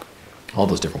Oregon, all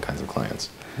those different kinds of clients,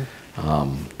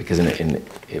 because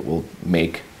it will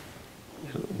make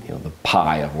the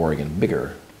pie of Oregon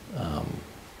bigger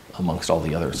amongst all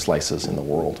the other slices in the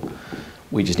world.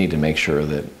 We just need to make sure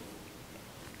that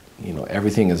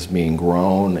everything is being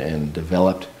grown and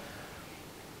developed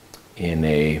in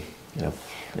a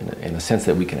sense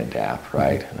that we can adapt,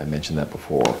 right? And I mentioned that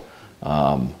before.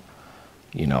 I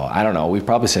don't know. We've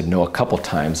probably said no a couple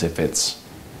times if it's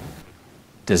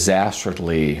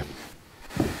disastrously,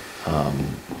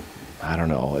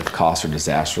 if costs are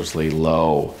disastrously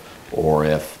low, or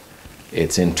if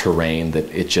it's in terrain that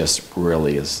it just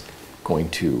really is going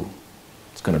to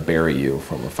bury you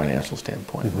from a financial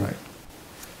standpoint, right?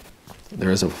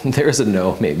 There is a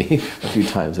no maybe a few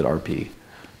times at RP,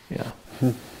 yeah.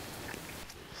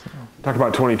 Talked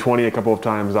about 2020 a couple of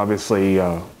times. Obviously,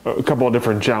 a couple of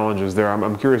different challenges there.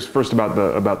 I'm curious first about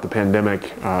the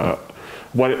pandemic,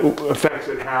 what effects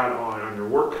it had on your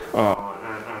work and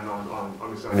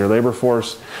obviously on your labor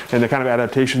force, and the kind of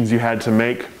adaptations you had to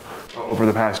make over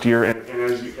the past year. And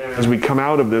as we come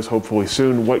out of this, hopefully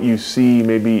soon, what you see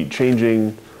maybe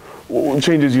changes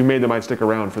you made that might stick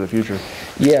around for the future.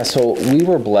 Yeah, so we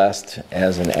were blessed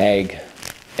as an ag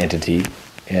entity,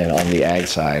 and on the ag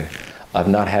side, of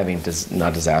not having,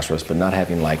 not disastrous, but not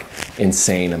having like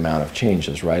insane amount of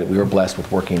changes, right? We were blessed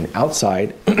with working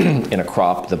outside in a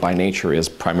crop that by nature is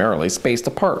primarily spaced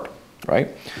apart, right?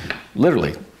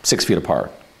 Literally 6 feet apart.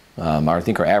 I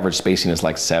think our average spacing is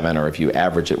like 7, or if you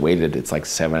average it weighted, it's like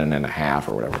 7.5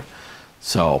 or whatever.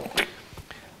 So,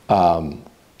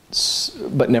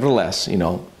 but nevertheless,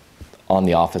 on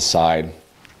the office side,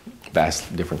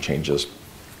 vast different changes.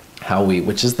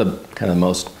 Which is the kind of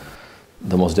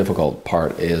the most difficult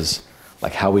part is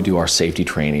like how we do our safety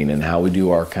training and how we do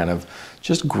our kind of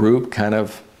just group kind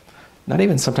of, not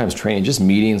even sometimes training, just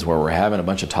meetings where we're having a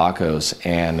bunch of tacos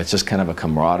and it's just kind of a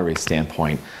camaraderie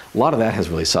standpoint. A lot of that has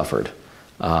really suffered.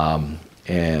 And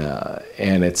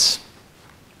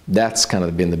that's kind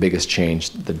of been the biggest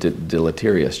change, the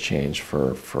deleterious change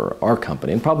for our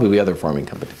company and probably other farming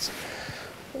companies.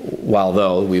 While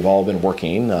though we've all been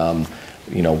working, none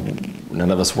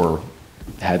of us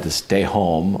had to stay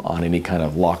home on any kind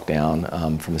of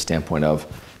lockdown from the standpoint of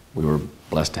we were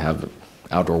blessed to have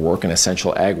outdoor work and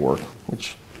essential ag work,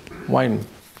 which wine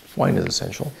is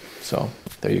essential. So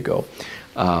there you go.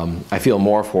 I feel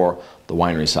more for the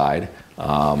winery side,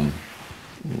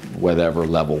 whatever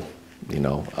level,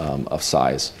 of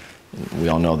size. We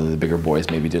all know that the bigger boys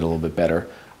maybe did a little bit better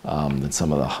than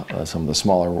some of the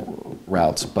smaller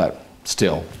routes, but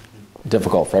still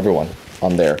difficult for everyone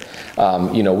on there.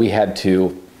 We had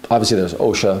to, obviously there's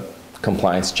OSHA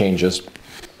compliance changes,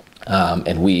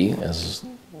 and we, as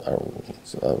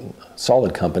a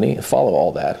solid company, follow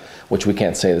all that, which we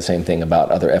can't say the same thing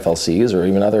about other FLCs or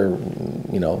even other,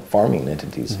 farming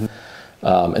entities.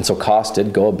 Mm-hmm. And so costs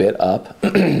did go a bit up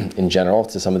in general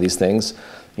to some of these things,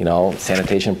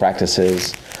 sanitation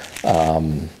practices,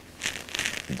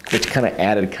 which kind of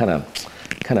added, kind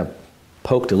of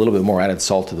poked a little bit more added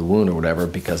salt to the wound or whatever,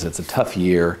 because it's a tough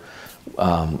year.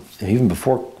 And even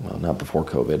before, not before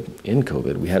COVID, in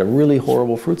COVID, we had a really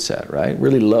horrible fruit set, right?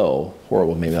 Really low,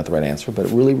 horrible, maybe not the right answer, but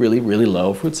really, really, really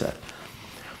low fruit set.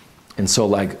 And so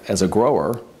like as a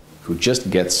grower who just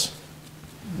gets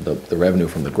the revenue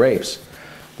from the grapes,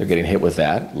 they're getting hit with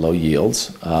that, low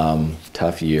yields,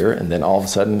 tough year, and then all of a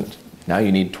sudden, now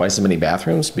you need twice as many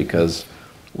bathrooms because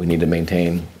we need to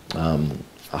maintain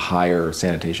a higher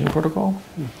sanitation protocol.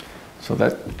 So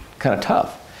that's kind of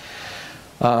tough.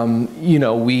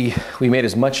 We made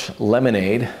as much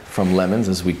lemonade from lemons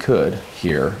as we could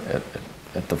here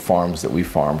at the farms that we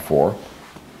farm for.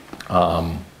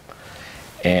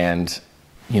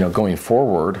 Going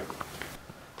forward,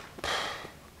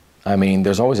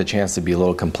 there's always a chance to be a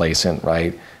little complacent,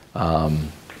 right?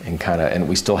 And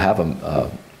we still have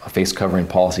a face covering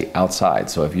policy outside.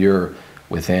 So if you're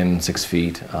within 6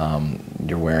 feet,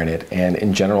 you're wearing it. And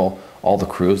in general, all the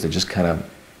crews, we just kind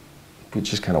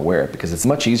of wear it because it's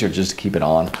much easier just to keep it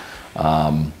on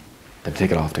than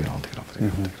take it off.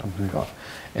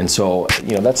 And so,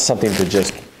 that's something to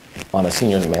just, on a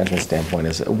senior management standpoint,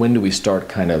 is when do we start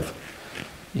kind of,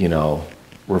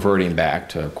 reverting back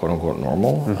to quote unquote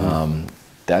normal?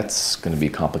 That's going to be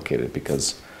complicated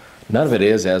because none of it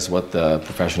is as what the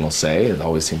professionals say. It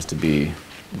always seems to be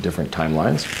different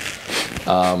timelines.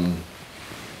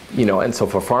 And so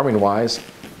for farming wise,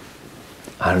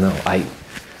 I don't know.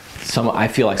 I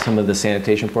feel like some of the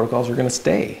sanitation protocols are going to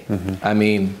stay. I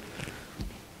mean,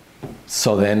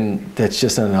 so then that's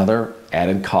just another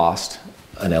added cost,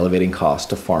 an elevating cost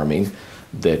to farming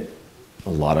that a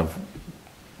lot of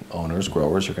owners,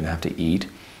 growers are going to have to eat.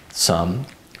 Some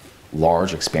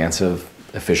large, expansive,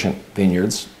 efficient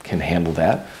vineyards can handle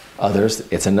that. Others,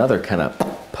 it's another kind of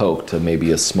poke to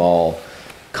maybe a small,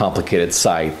 complicated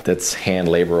site that's hand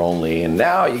labor only, and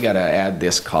now you got to add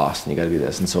this cost and you got to do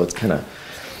this, and so it's kind of,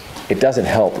 it doesn't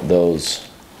help those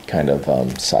kind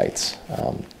of sites.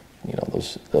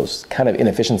 Those kind of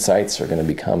inefficient sites are going to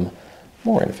become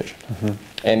more inefficient.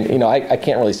 And I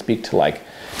can't really speak to like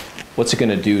what's it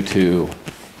going to do to,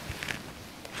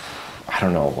 I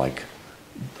don't know, like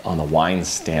on the wine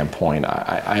standpoint,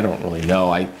 I don't really know.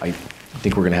 I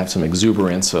think we're going to have some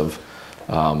exuberance of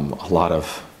a lot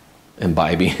of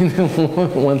imbibing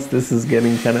once this is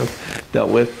getting kind of dealt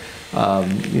with. A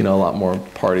lot more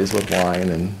parties with wine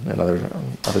and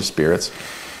other spirits.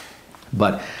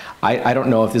 But I don't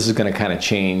know if this is going to kind of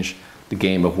change the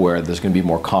game of where there's going to be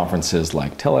more conferences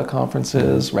like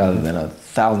teleconferences rather than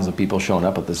thousands of people showing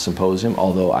up at the symposium,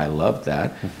 although I loved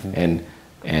that.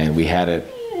 And we had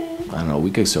it, I don't know, a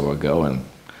week or so ago, and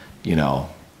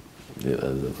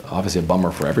obviously a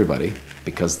bummer for everybody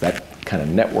because that kind of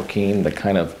networking, the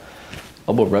kind of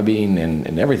elbow rubbing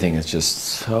and everything is just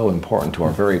so important to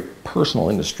our very personal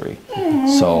industry.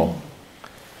 So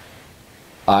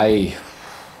I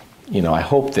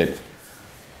hope that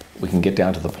we can get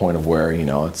down to the point of where,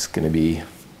 it's going to be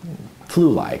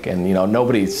flu-like and,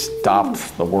 nobody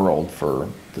stopped the world for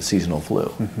the seasonal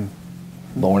flu.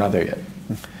 But we're not there yet.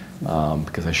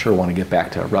 Because I sure want to get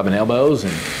back to rubbing elbows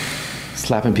and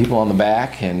slapping people on the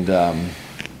back and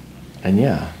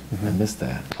yeah, I miss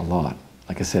that a lot.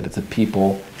 Like I said, it's a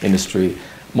people industry.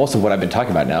 Most of what I've been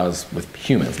talking about now is with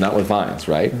humans, not with vines,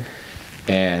 right?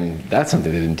 And that's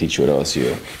something they didn't teach you at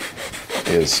OSU,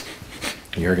 is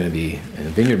you're going to be a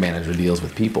vineyard manager deals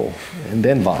with people and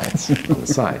then vines on the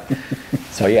side.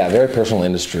 So yeah, very personal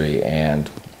industry, and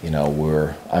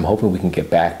I'm hoping we can get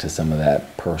back to some of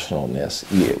that personalness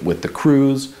with the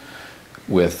crews,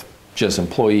 with just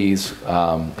employees,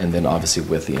 and then obviously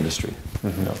with the industry,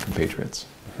 compatriots.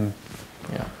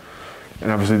 Yeah.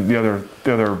 And obviously the other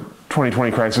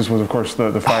 2020 crisis was, of course,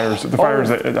 the fires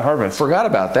at harvest. Forgot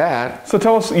about that. So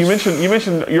tell us, you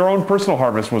mentioned your own personal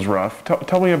harvest was rough.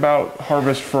 Tell me about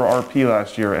harvest for RP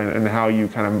last year and how you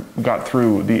kind of got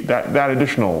through that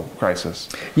additional crisis.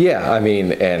 Yeah, I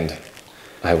mean, and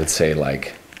I would say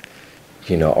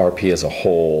RP as a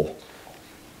whole,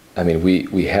 I mean,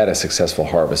 we had a successful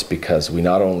harvest because we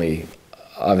not only,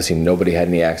 obviously nobody had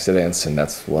any accidents, and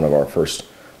that's one of our first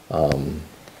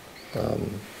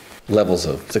levels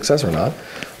of success or not.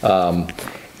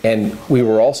 And we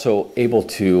were also able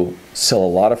to sell a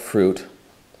lot of fruit,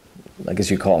 I guess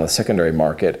you call it, in the secondary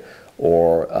market,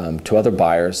 or to other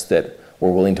buyers that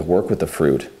were willing to work with the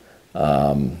fruit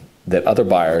that other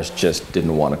buyers just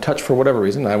didn't want to touch for whatever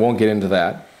reason. I won't get into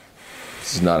that.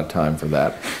 This is not a time for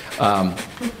that.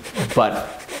 But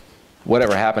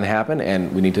whatever happened,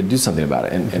 and we need to do something about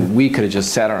it. And we could have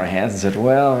just sat on our hands and said,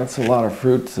 well, that's a lot of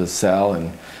fruit to sell,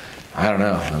 and I don't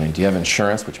know. I mean, do you have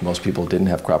insurance? Which most people didn't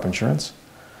have crop insurance.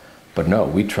 But no,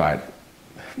 we tried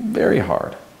very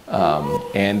hard.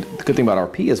 And the good thing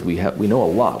about RP is we know a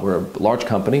lot. We're a large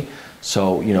company,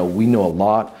 so we know a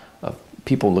lot of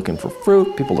people looking for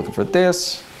fruit, people looking for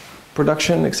this,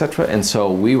 production, etc. And so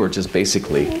we were just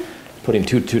basically putting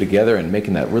two together and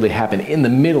making that really happen in the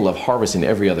middle of harvesting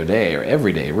every other day, or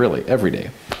every day, really, every day.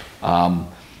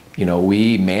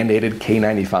 We mandated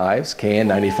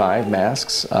KN95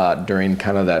 masks during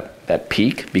kind of that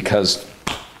peak because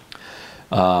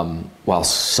while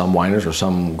some wineries or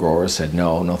some growers said,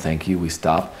 no, thank you, we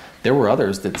stopped, there were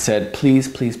others that said, please,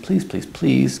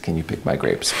 can you pick my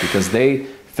grapes? Because they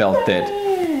felt that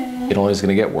it only was going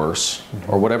to get worse,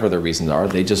 or whatever their reasons are.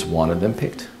 They just wanted them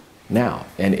picked now,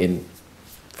 and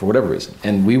for whatever reason.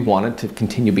 And we wanted to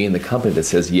continue being the company that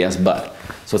says yes, but.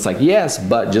 So it's like, yes,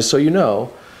 but just so you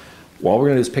know, all we're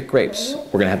going to do is pick grapes.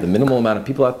 We're going to have the minimal amount of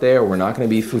people out there. We're not going to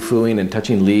be foo-fooing and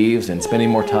touching leaves and spending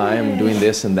more time doing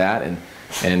this and that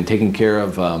and taking care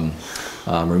of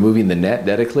removing the net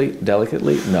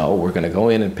delicately. No, we're going to go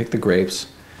in and pick the grapes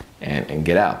and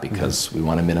get out because we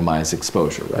want to minimize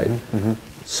exposure, right?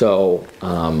 So,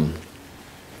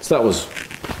 so that was,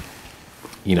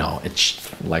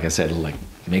 it's like I said, like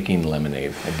making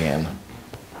lemonade again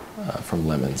from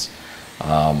lemons.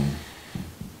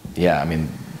 Yeah, I mean,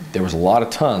 there was a lot of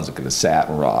tons that could have sat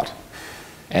and rot.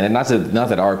 And not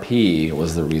that RP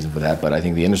was the reason for that, but I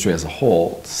think the industry as a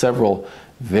whole, several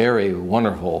very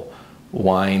wonderful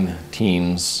wine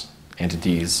teams,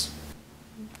 entities,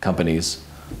 companies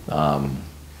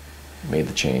made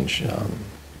the change to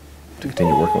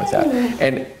continue working with that.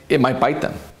 And it might bite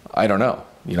them. I don't know.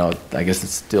 I guess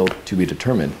it's still to be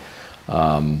determined.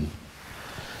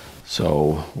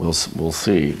 So we'll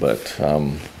see. But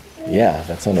yeah,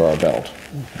 that's under our belt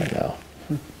right now.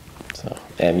 So,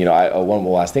 and one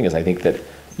last thing is I think that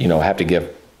I have to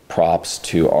give props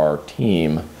to our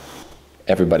team,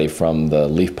 everybody from the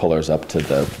leaf pullers up to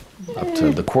the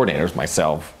coordinators,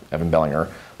 myself, Evan Bellinger,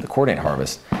 the coordinate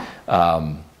harvest.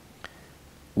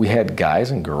 We had guys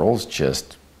and girls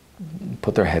just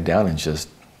put their head down and just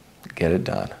get it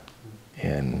done.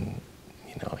 And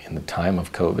in the time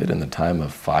of COVID, in the time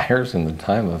of fires, in the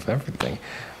time of everything.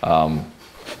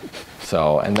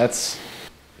 So, and that's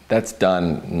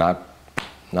done not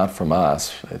from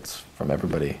us, it's from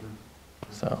everybody.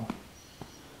 So,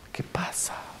 ¿qué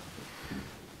pasa?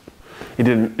 It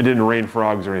didn't rain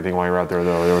frogs or anything while you were out there,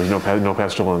 though. There was no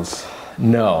pestilence.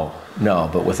 No,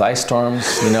 but with ice storms,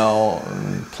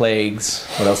 plagues,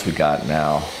 what else we got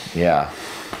now? Yeah,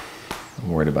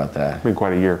 I'm worried about that. It's been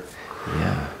quite a year.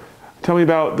 Yeah. Tell me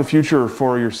about the future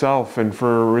for yourself and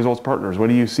for Results Partners. What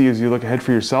do you see as you look ahead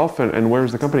for yourself, and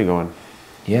where's the company going?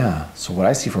 Yeah, so what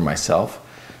I see for myself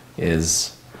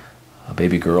is a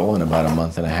baby girl in about a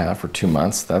month and a half or 2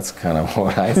 months. That's kind of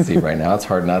what I see right now. It's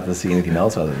hard not to see anything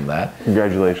else other than that.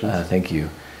 Congratulations. Thank you.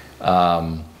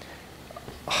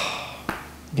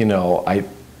 I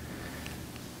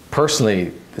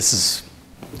personally, this is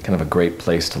kind of a great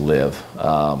place to live.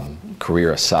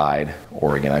 Career aside,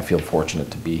 Oregon, I feel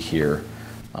fortunate to be here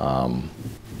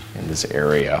in this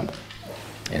area.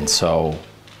 And so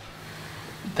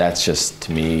that's just,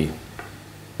 to me,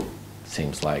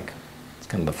 seems like it's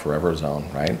kind of the forever zone,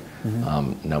 right?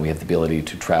 Now we have the ability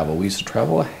to travel. We used to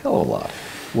travel a hell of a lot.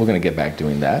 We're going to get back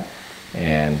doing that.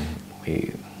 And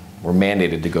we're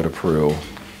mandated to go to Peru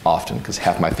often because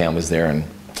half my family's there and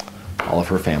all of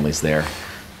her family's there.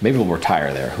 Maybe we'll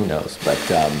retire there, who knows? But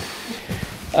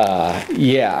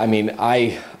yeah, I mean,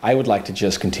 I would like to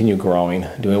just continue growing,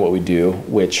 doing what we do,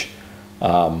 which,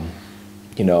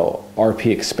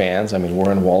 RP expands. I mean,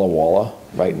 we're in Walla Walla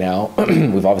right now.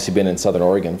 We've obviously been in Southern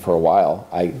Oregon for a while.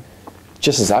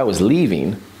 Just as I was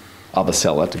leaving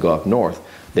Avicella to go up north,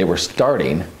 they were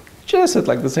starting just at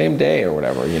like the same day or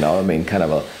whatever, kind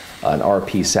of an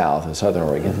RP south in Southern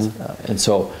Oregon. And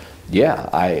so, yeah,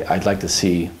 I'd like to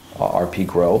see RP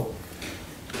grow.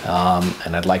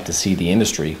 And I'd like to see the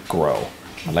industry grow.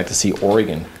 I'd like to see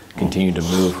Oregon continue to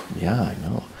move,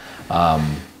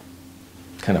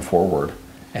 kind of forward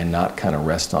and not kind of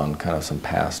rest on kind of some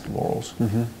past laurels.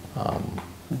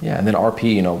 Yeah, and then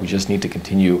RP, we just need to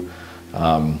continue,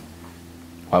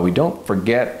 while we don't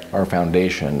forget our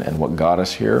foundation and what got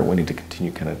us here, we need to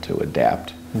continue kind of to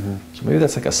adapt. So maybe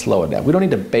that's like a slow adapt. We don't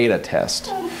need to beta test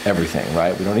everything,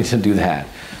 right? We don't need to do that.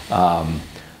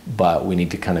 But we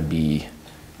need to kind of be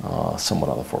somewhat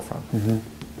on the forefront.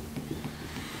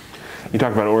 You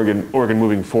talk about Oregon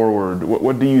moving forward.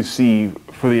 What do you see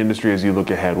for the industry as you look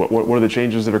ahead? What are the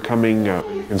changes that are coming,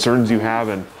 concerns you have,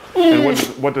 and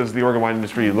what does the Oregon wine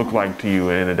industry look like to you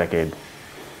in a decade?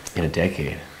 In a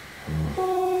decade?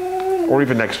 Or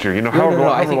even next year,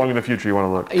 however long in the future you want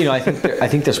to look. I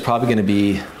think there's probably going to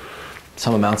be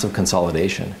some amounts of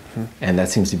consolidation, and that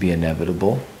seems to be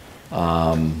inevitable.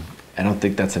 I don't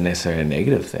think that's necessarily a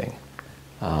negative thing.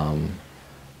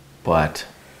 But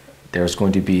there's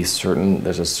going to be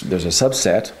there's a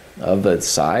subset of the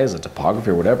size, the topography,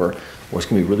 or whatever, where it's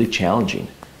going to be really challenging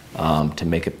to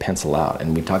make it pencil out.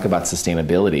 And we talk about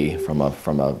sustainability from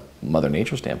a Mother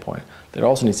Nature standpoint. There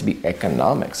also needs to be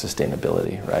economic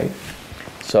sustainability, right?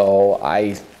 So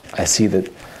I see that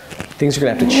things are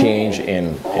going to have to change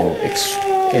in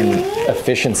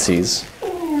efficiencies.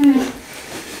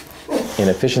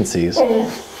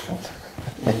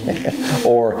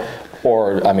 Or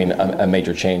I mean, a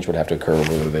major change would have to occur,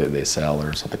 whether they sell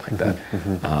or something like that.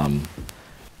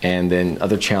 And then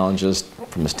other challenges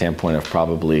from a standpoint of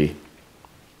probably,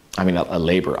 a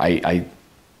labor.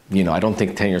 I don't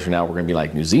think 10 years from now we're going to be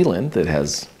like New Zealand that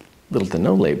has little to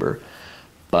no labor,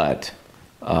 but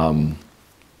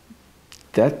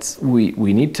we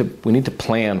need to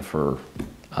plan for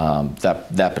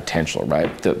that potential,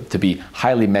 right? To be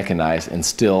highly mechanized and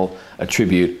still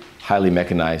attribute highly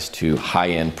mechanized to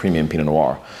high-end premium Pinot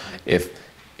Noir. If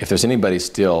there's anybody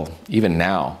still, even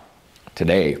now,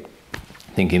 today,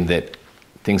 thinking that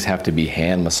things have to be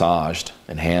hand massaged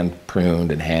and hand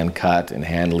pruned and hand cut and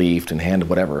hand leafed and hand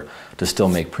whatever to still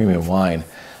make premium wine,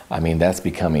 I mean, that's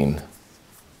becoming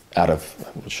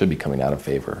should be coming out of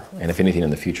favor. And if anything in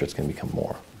the future, it's going to become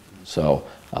more. So,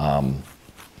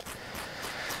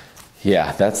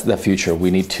 that's the future.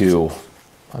 We need to,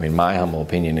 my humble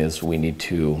opinion is we need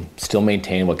to still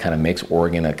maintain what kind of makes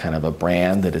Oregon a kind of a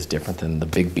brand that is different than the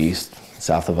big beast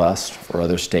south of us or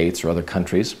other states or other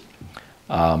countries,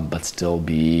 but still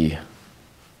be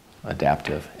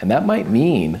adaptive. And that might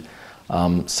mean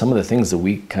some of the things that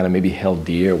we kind of maybe held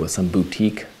dear with some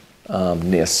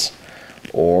boutique-ness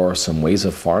or some ways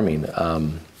of farming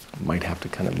might have to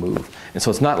kind of move. And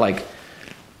so it's not like,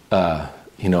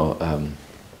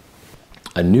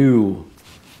 a new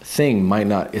thing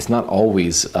it's not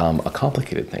always a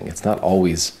complicated thing. It's not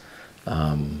always,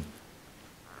 a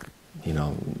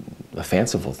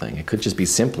fanciful thing. It could just be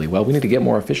simply, well, we need to get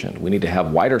more efficient. We need to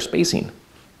have wider spacing,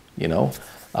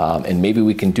 and maybe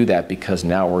we can do that because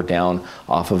now we're down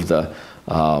off of the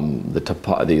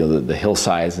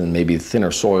hillsides and maybe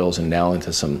thinner soils and now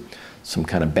into some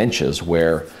kind of benches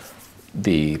where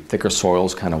the thicker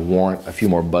soils kind of warrant a few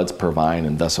more buds per vine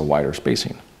and thus a wider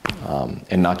spacing.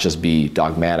 And not just be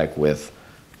dogmatic with,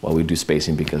 well, we do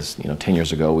spacing because 10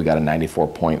 years ago we got a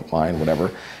 94-point vine,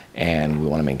 whatever, and we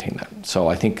want to maintain that. So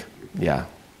I think,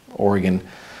 Oregon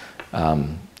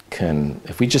can,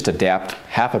 if we just adapt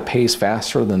half a pace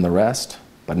faster than the rest,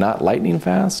 but not lightning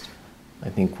fast, I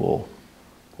think we'll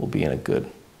be in a good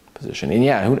position.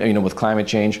 And with climate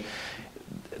change,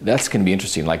 that's going to be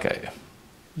interesting. Like,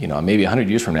 maybe 100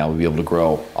 years from now we'll be able to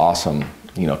grow awesome,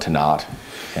 Tannat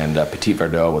and Petit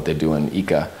Verdot, what they do in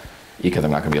Ica. Ica, they're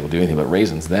not going to be able to do anything but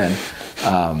raisins then.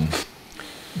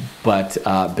 But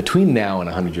between now and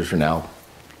 100 years from now,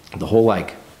 the whole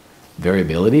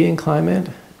variability in climate,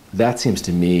 that seems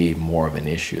to me more of an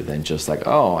issue than just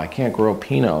I can't grow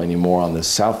Pinot anymore on this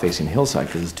south-facing hillside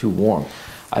because it's too warm.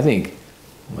 I think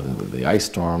with the ice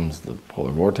storms, the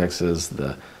polar vortexes,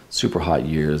 the super hot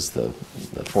years, the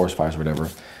forest fires, whatever,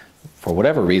 for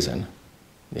whatever reason,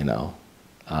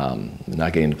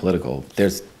 not getting into political,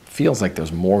 feels like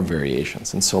there's more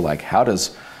variations. And so how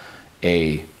does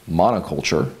a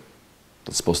monoculture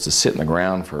that's supposed to sit in the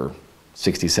ground for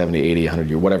 60, 70, 80, 100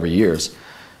 years, whatever years,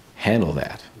 handle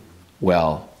that?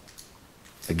 Well,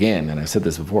 again, and I've said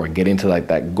this before, get into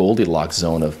that Goldilocks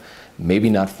zone of maybe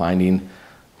not finding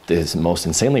this most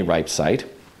insanely ripe site,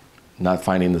 not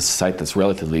finding the site that's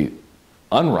relatively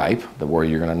unripe, where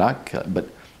you're going to not cut, but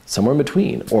somewhere in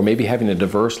between, or maybe having a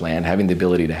diverse land, having the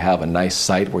ability to have a nice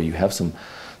site where you have some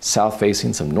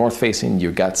south-facing, some north-facing,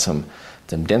 you've got some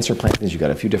denser plantings, you've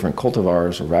got a few different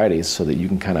cultivars or varieties so that you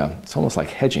can it's almost like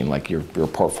hedging, like your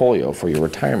portfolio for your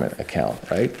retirement account,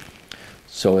 right?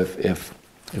 So if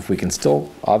we can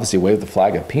still obviously wave the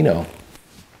flag of Pinot,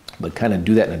 but kind of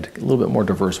do that in a little bit more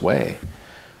diverse way,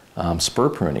 spur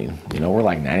pruning, we're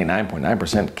like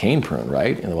 99.9% cane prune,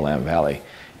 right, in the Willamette Valley.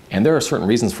 And there are certain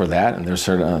reasons for that, and there's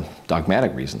certain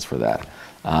dogmatic reasons for that.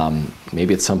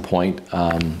 Maybe at some point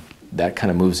that kind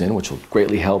of moves in, which will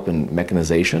greatly help in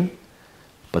mechanization,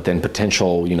 but then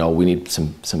potential, we need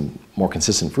some more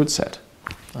consistent fruit set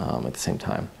at the same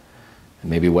time.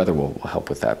 And maybe weather will help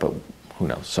with that, but who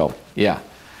knows? So, I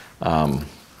don't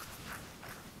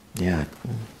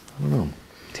know.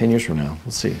 10 years from now,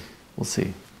 we'll see.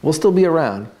 We'll still be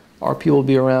around. RP will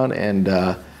be around, and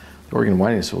the Oregon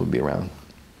Wine Industry will be around.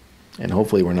 And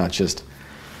hopefully we're not just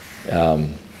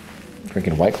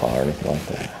drinking White Claw or anything like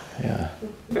that. Yeah.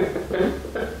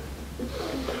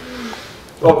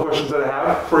 All the questions that I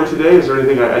have for you today. Is there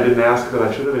anything I didn't ask that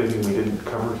I should have? Anything we didn't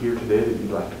cover here today that you'd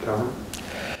like to cover?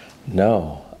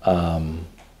 No.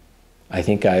 I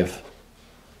think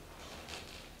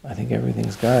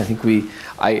everything's gone. I think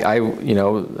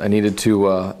I needed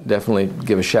to definitely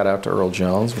give a shout out to Earl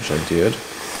Jones, which I did.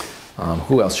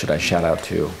 Who else should I shout out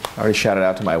to? I already shouted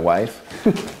out to my wife,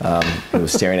 who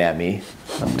was staring at me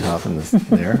up top in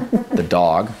the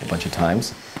dog a bunch of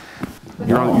times.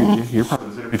 You're part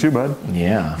of this interview too, bud.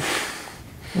 Yeah.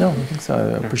 No, I think so.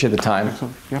 I appreciate the time.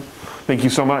 Excellent. Yep. Thank you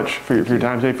so much for your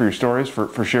time today, for your stories,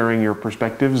 for sharing your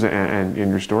perspectives and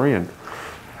your story, and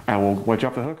we'll let you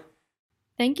off the hook.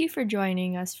 Thank you for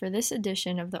joining us for this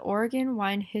edition of the Oregon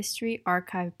Wine History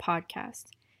Archive podcast.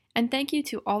 And thank you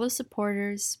to all the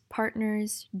supporters,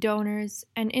 partners, donors,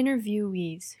 and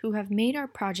interviewees who have made our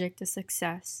project a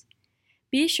success.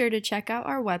 Be sure to check out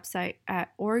our website at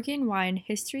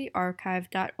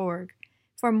OregonWineHistoryArchive.org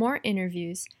for more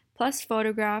interviews, plus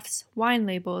photographs, wine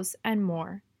labels, and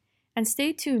more. And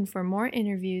stay tuned for more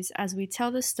interviews as we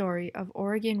tell the story of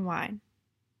Oregon wine.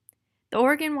 The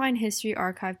Oregon Wine History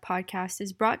Archive podcast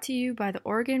is brought to you by the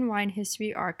Oregon Wine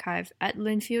History Archive at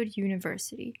Linfield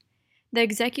University. The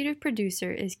executive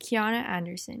producer is Kiana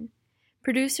Anderson.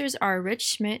 Producers are Rich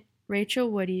Schmidt, Rachel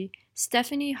Woody,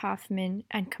 Stephanie Hoffman,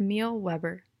 and Camille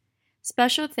Weber.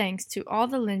 Special thanks to all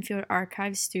the Linfield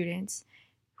Archive students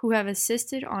who have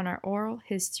assisted on our oral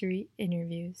history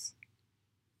interviews.